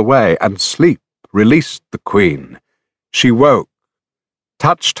 chattering all the way, and sleep released the queen. She woke,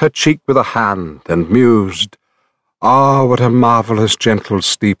 touched her cheek with a hand, and mused, "Ah, what a marvellous gentle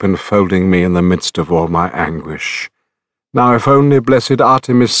sleep enfolding me in the midst of all my anguish. Now if only blessed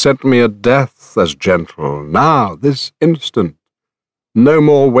Artemis sent me a death as gentle, now, this instant. No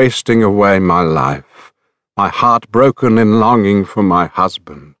more wasting away my life, my heart broken in longing for my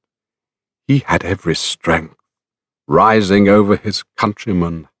husband. He had every strength, rising over his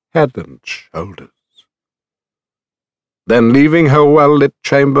countrymen, head and shoulders." Then leaving her well-lit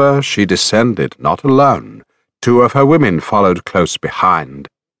chamber, she descended, not alone. 2 of her women followed close behind.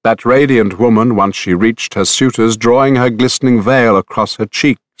 That radiant woman, once she reached her suitors, drawing her glistening veil across her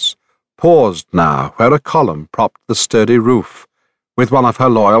cheeks, paused now where a column propped the sturdy roof, with one of her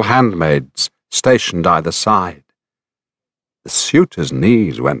loyal handmaids stationed either side. The suitors'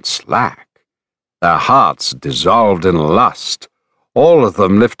 knees went slack. Their hearts dissolved in lust. All of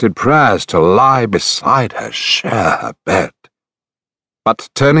them lifted prayers to lie beside her, share her bed. But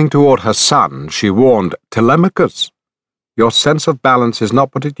turning toward her son, she warned, "Telemachus, your sense of balance is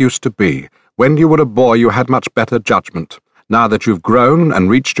not what it used to be. When you were a boy you had much better judgment. Now that you've grown and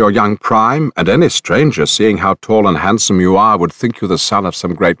reached your young prime, and any stranger seeing how tall and handsome you are would think you the son of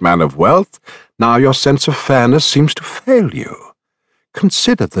some great man of wealth, now your sense of fairness seems to fail you.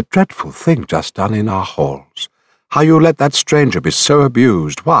 Consider the dreadful thing just done in our halls. How you let that stranger be so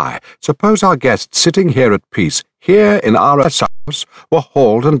abused. Why, suppose our guests sitting here at peace, here in our house, were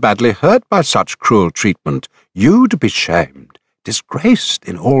hauled and badly hurt by such cruel treatment. You'd be shamed, disgraced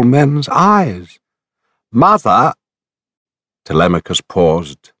in all men's eyes." "Mother," Telemachus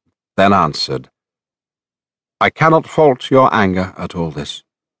paused, then answered, "I cannot fault your anger at all this.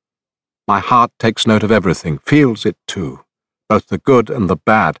 My heart takes note of everything, feels it too, both the good and the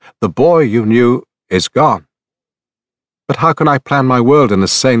bad. The boy you knew is gone. But how can I plan my world in a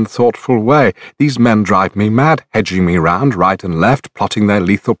sane, thoughtful way? These men drive me mad, hedging me round right and left, plotting their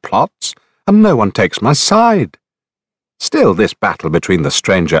lethal plots, and no one takes my side. Still, this battle between the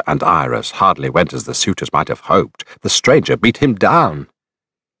stranger and Iris hardly went as the suitors might have hoped. The stranger beat him down.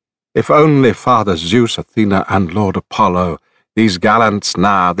 If only Father Zeus, Athena, and Lord Apollo, these gallants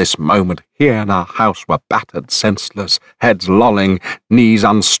now, this moment, here in our house, were battered, senseless, heads lolling, knees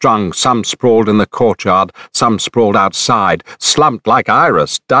unstrung, some sprawled in the courtyard, some sprawled outside, slumped like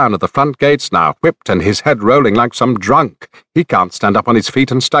Iris, down at the front gates now, whipped and his head rolling like some drunk. He can't stand up on his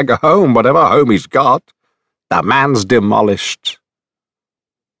feet and stagger home, whatever home he's got. The man's demolished.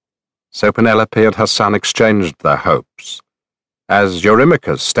 So Penelope and her son exchanged their hopes, as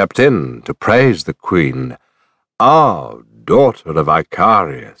Eurymachus stepped in to praise the queen. "Ah, daughter of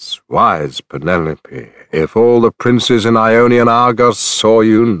Icarius, wise Penelope, if all the princes in Ionian Argos saw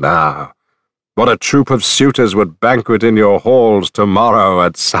you now, what a troop of suitors would banquet in your halls tomorrow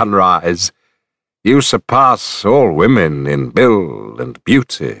at sunrise. You surpass all women in build and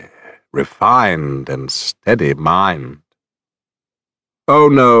beauty, refined and steady mind." "Oh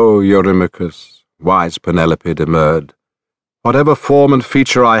no, Eurymachus," wise Penelope demurred. "Whatever form and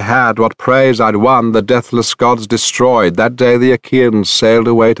feature I had, what praise I'd won, the deathless gods destroyed that day the Achaeans sailed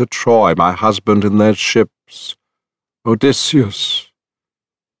away to Troy, my husband in their ships. Odysseus,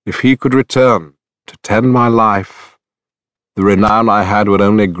 if he could return to tend my life, the renown I had would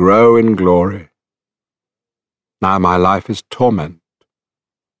only grow in glory. Now my life is torment.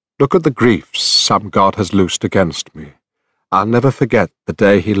 Look at the griefs some god has loosed against me. I'll never forget the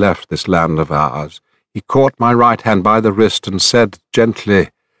day he left this land of ours. He caught my right hand by the wrist and said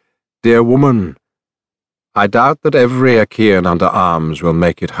gently, 'Dear woman, I doubt that every Achaean under arms will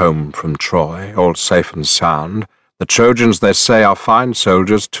make it home from Troy, all safe and sound. The Trojans, they say, are fine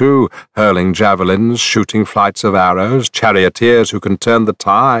soldiers too, hurling javelins, shooting flights of arrows, charioteers who can turn the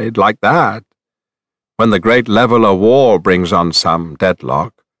tide like that, when the great leveller war brings on some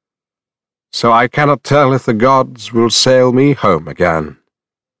deadlock. So I cannot tell if the gods will sail me home again,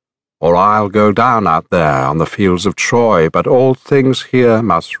 or I'll go down out there on the fields of Troy, but all things here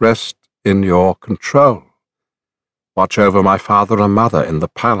must rest in your control. Watch over my father and mother in the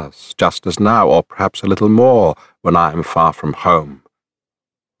palace, just as now, or perhaps a little more, when I am far from home.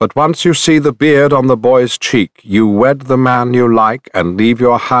 But once you see the beard on the boy's cheek, you wed the man you like and leave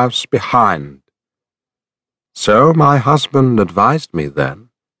your house behind.' So my husband advised me then.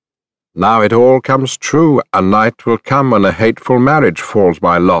 Now it all comes true. A night will come when a hateful marriage falls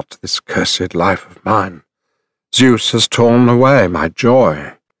my lot, this cursed life of mine. Zeus has torn away my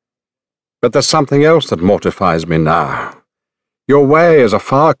joy. But there's something else that mortifies me now. Your way is a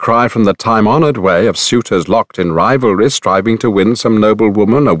far cry from the time-honored way of suitors locked in rivalry, striving to win some noble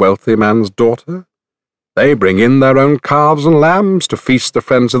woman, a wealthy man's daughter. They bring in their own calves and lambs to feast the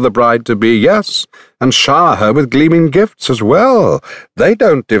friends of the bride-to-be, yes, and shower her with gleaming gifts as well. They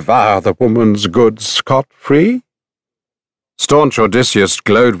don't devour the woman's goods scot-free." Staunch Odysseus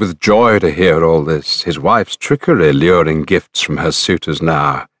glowed with joy to hear all this, his wife's trickery luring gifts from her suitors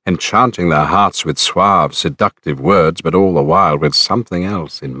now, enchanting their hearts with suave, seductive words, but all the while with something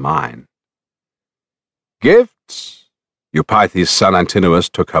else in mind. "Gifts?" Eupeithes' son Antinous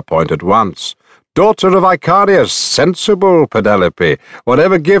took her point at once. "Daughter of Icarius, sensible Penelope,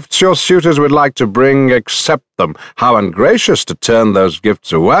 whatever gifts your suitors would like to bring, accept them. How ungracious to turn those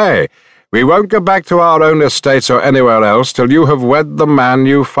gifts away. We won't go back to our own estates or anywhere else till you have wed the man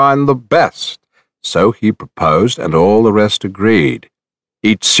you find the best." So he proposed, and all the rest agreed.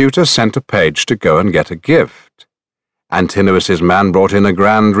 Each suitor sent a page to go and get a gift. Antinous' man brought in a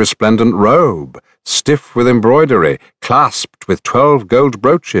grand resplendent robe, stiff with embroidery, clasped with 12 gold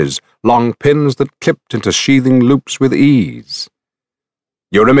brooches, long pins that clipped into sheathing loops with ease.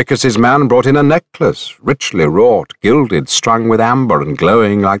 Eurymachus' man brought in a necklace, richly wrought, gilded, strung with amber and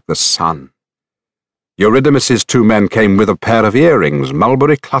glowing like the sun. Eurydamas' 2 men came with a pair of earrings,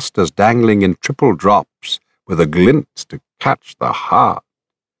 mulberry clusters dangling in triple drops, with a glint to catch the heart.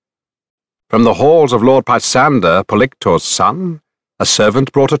 From the halls of Lord Pisander, Polyctor's son, a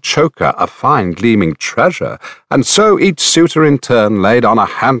servant brought a choker, a fine gleaming treasure, and so each suitor in turn laid on a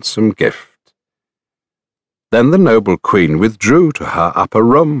handsome gift. Then the noble queen withdrew to her upper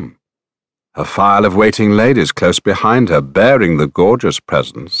room, her file of waiting ladies close behind her, bearing the gorgeous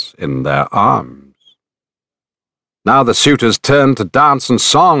presents in their arms. Now the suitors turned to dance and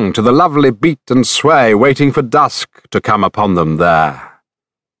song, to the lovely beat and sway, waiting for dusk to come upon them there.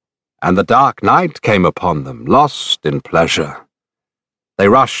 And the dark night came upon them, lost in pleasure. They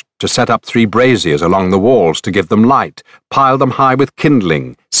rushed to set up 3 braziers along the walls to give them light, pile them high with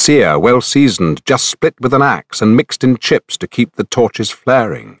kindling, sear well seasoned, just split with an axe and mixed in chips to keep the torches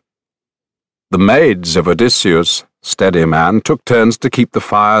flaring. The maids of Odysseus, steady man, took turns to keep the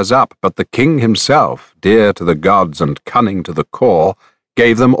fires up, but the king himself, dear to the gods and cunning to the core,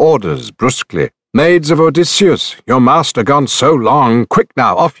 gave them orders brusquely. "Maids of Odysseus, your master gone so long, quick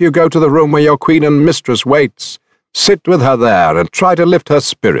now, off you go to the room where your queen and mistress waits. Sit with her there and try to lift her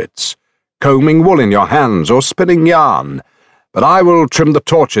spirits, combing wool in your hands or spinning yarn. But I will trim the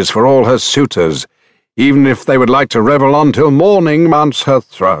torches for all her suitors, even if they would like to revel on till morning mounts her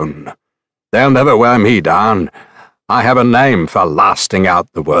throne. They'll never wear me down. I have a name for lasting out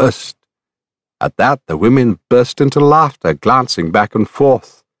the worst." At that the women burst into laughter, glancing back and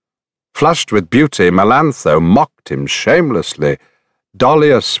forth. Flushed with beauty, Melantho mocked him shamelessly.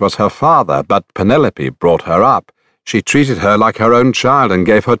 Dolius was her father, but Penelope brought her up. She treated her like her own child and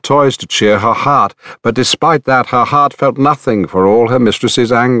gave her toys to cheer her heart, but despite that her heart felt nothing for all her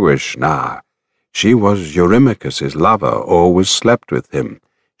mistress's anguish now. She was Eurymachus's lover, always slept with him.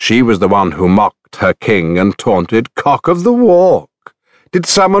 She was the one who mocked her king and taunted cock of the walk. Did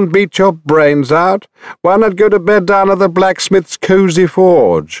someone beat your brains out? Why not go to bed down at the blacksmith's cosy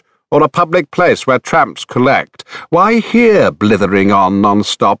forge, or a public place where tramps collect? Why here, blithering on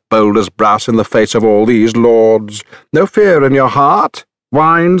non-stop, bold as brass in the face of all these lords? No fear in your heart?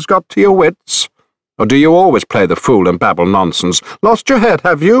 Wine's got to your wits? Or do you always play the fool and babble nonsense? Lost your head,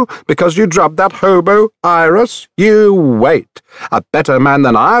 have you, because you drubbed that hobo, Irus? You wait. A better man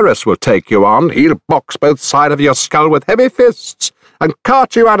than Irus will take you on. He'll box both sides of your skull with heavy fists and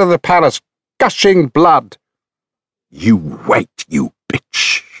cart you out of the palace, gushing blood. You wait, you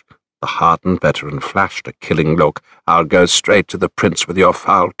bitch. The hardened veteran flashed a killing look. "I'll go straight to the prince with your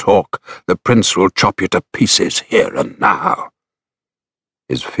foul talk. The prince will chop you to pieces here and now."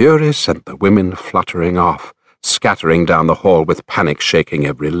 His fury sent the women fluttering off, scattering down the hall with panic shaking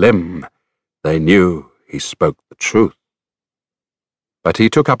every limb. They knew he spoke the truth. But he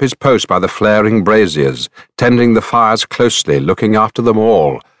took up his post by the flaring braziers, tending the fires closely, looking after them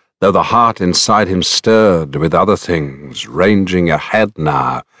all, though the heart inside him stirred with other things, ranging ahead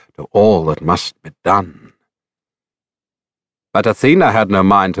now to all that must be done. But Athena had no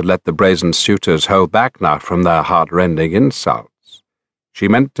mind to let the brazen suitors hold back now from their heart-rending insults. She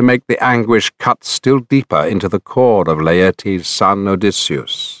meant to make the anguish cut still deeper into the core of Laertes' son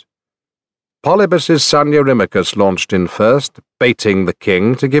Odysseus. Polybus's son Eurymachus launched in first, baiting the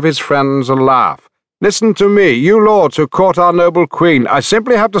king to give his friends a laugh. "Listen to me, you lords who court our noble queen. I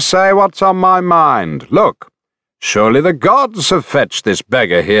simply have to say what's on my mind. Look, surely the gods have fetched this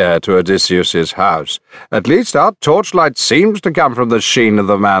beggar here to Odysseus's house. At least our torchlight seems to come from the sheen of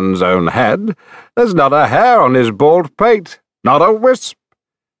the man's own head. There's not a hair on his bald pate, not a wisp."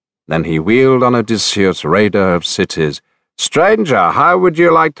 Then he wheeled on Odysseus, raider of cities. "Stranger, how would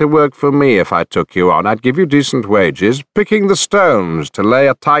you like to work for me if I took you on? I'd give you decent wages, picking the stones to lay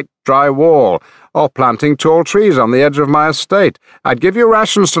a tight, dry wall, or planting tall trees on the edge of my estate. I'd give you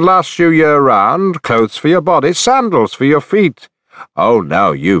rations to last you year-round, clothes for your body, sandals for your feet. Oh,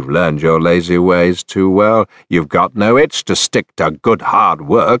 no, you've learned your lazy ways too well. You've got no itch to stick to good hard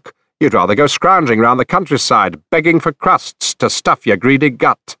work. You'd rather go scrounging round the countryside, begging for crusts to stuff your greedy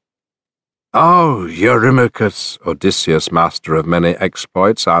gut." "Oh, Eurymachus," Odysseus, master of many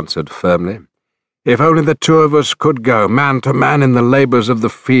exploits, answered firmly. "If only the two of us could go, man to man, in the labours of the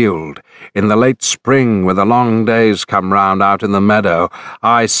field, in the late spring, when the long days come round out in the meadow,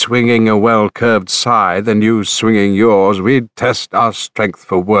 I swinging a well-curved scythe, and you swinging yours, we'd test our strength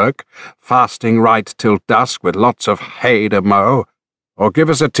for work, fasting right till dusk with lots of hay to mow. Or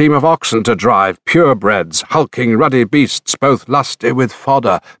give us a team of oxen to drive, purebreds, hulking ruddy beasts, both lusty with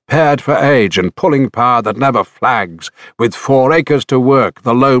fodder, paired for age and pulling power that never flags, with 4 acres to work,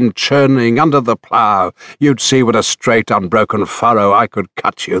 the loam churning under the plough. You'd see what a straight, unbroken furrow I could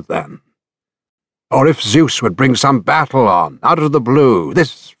cut you then. Or if Zeus would bring some battle on, out of the blue,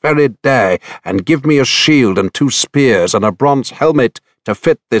 this very day, and give me a shield and 2 spears and a bronze helmet to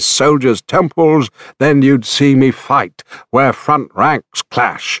fit this soldier's temples, then you'd see me fight, where front ranks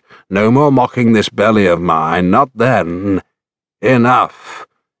clash. No more mocking this belly of mine, not then. Enough.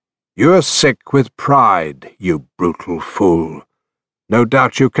 You're sick with pride, you brutal fool. No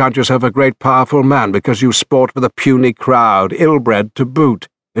doubt you count yourself a great powerful man because you sport with a puny crowd, ill-bred to boot.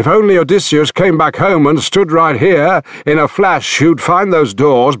 If only Odysseus came back home and stood right here, in a flash you'd find those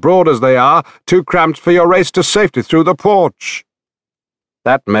doors, broad as they are, too cramped for your race to safety through the porch."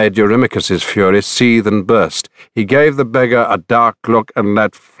 That made Eurymachus's fury seethe and burst. He gave the beggar a dark look and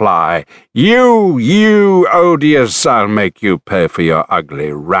let fly. You, odious, I'll make you pay for your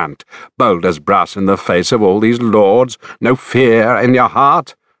ugly rant. Bold as brass in the face of all these lords, no fear in your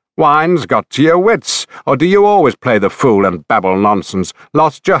heart? Wine's got to your wits, or do you always play the fool and babble nonsense?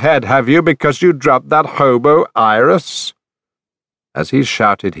 Lost your head, have you, because you dropped that hobo Iris? As he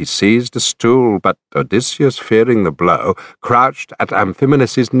shouted, he seized a stool, but Odysseus, fearing the blow, crouched at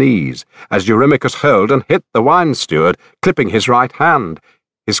Amphimenus' knees, as Eurymachus hurled and hit the wine steward, clipping his right hand.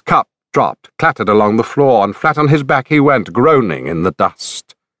 His cup dropped, clattered along the floor, and flat on his back he went, groaning in the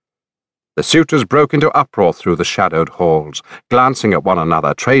dust. The suitors broke into uproar through the shadowed halls, glancing at one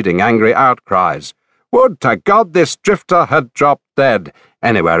another, trading angry outcries. Would to God this drifter had dropped dead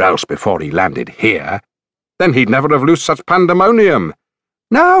anywhere else before he landed here. Then he'd never have loosed such pandemonium.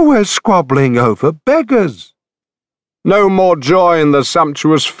 Now we're squabbling over beggars. No more joy in the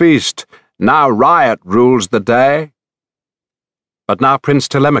sumptuous feast. Now riot rules the day. But now Prince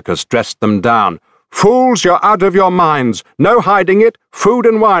Telemachus dressed them down. Fools, you're out of your minds. No hiding it. Food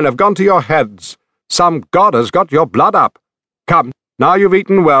and wine have gone to your heads. Some god has got your blood up. Come, now you've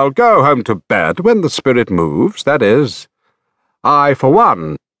eaten well, go home to bed when the spirit moves, that is. I, for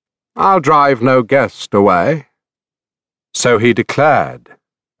one, I'll drive no guest away. So he declared,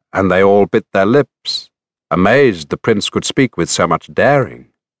 and they all bit their lips, amazed the prince could speak with so much daring.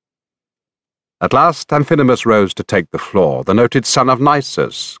 At last Amphinomus rose to take the floor, the noted son of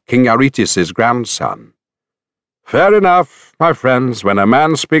Nisus, King Aretus' grandson. Fair enough, my friends, when a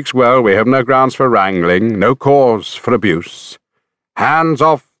man speaks well we have no grounds for wrangling, no cause for abuse. Hands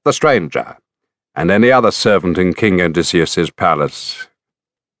off the stranger, and any other servant in King Odysseus' palace.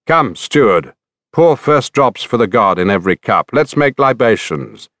 Come, steward, pour first drops for the god in every cup. Let's make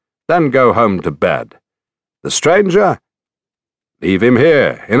libations, then go home to bed. The stranger, leave him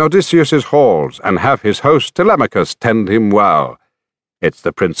here in Odysseus' halls, and have his host Telemachus tend him well. It's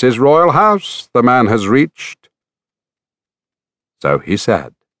the prince's royal house the man has reached. So he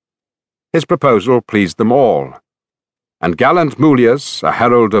said. His proposal pleased them all, and gallant Mulius, a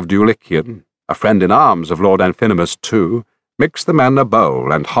herald of Dulichion, a friend in arms of Lord Amphinomus too, mixed the men a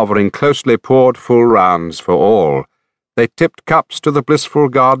bowl, and hovering closely poured full rounds for all. They tipped cups to the blissful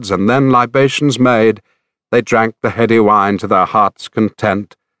gods, and then libations made. They drank the heady wine to their heart's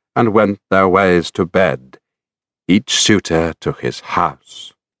content, and went their ways to bed, each suitor to his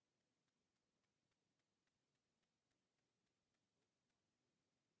house.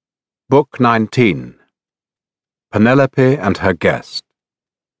 Book 19. Penelope and Her Guest.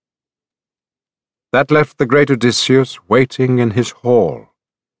 That left the great Odysseus waiting in his hall,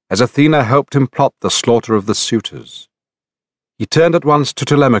 as Athena helped him plot the slaughter of the suitors. He turned at once to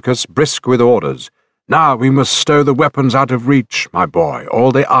Telemachus, brisk with orders. Now we must stow the weapons out of reach, my boy,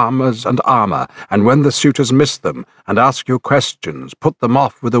 all the armors and armor, and when the suitors miss them and ask you questions, put them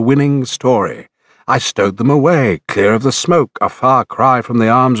off with a winning story. I stowed them away, clear of the smoke, a far cry from the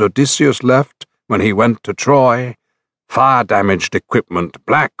arms Odysseus left when he went to Troy. Fire-damaged equipment,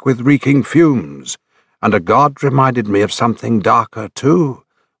 black with reeking fumes. And a god reminded me of something darker, too.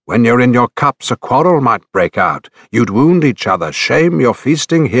 When you're in your cups, a quarrel might break out. You'd wound each other, shame your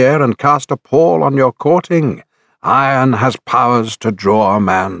feasting here, and cast a pall on your courting. Iron has powers to draw a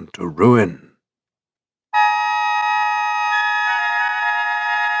man to ruin.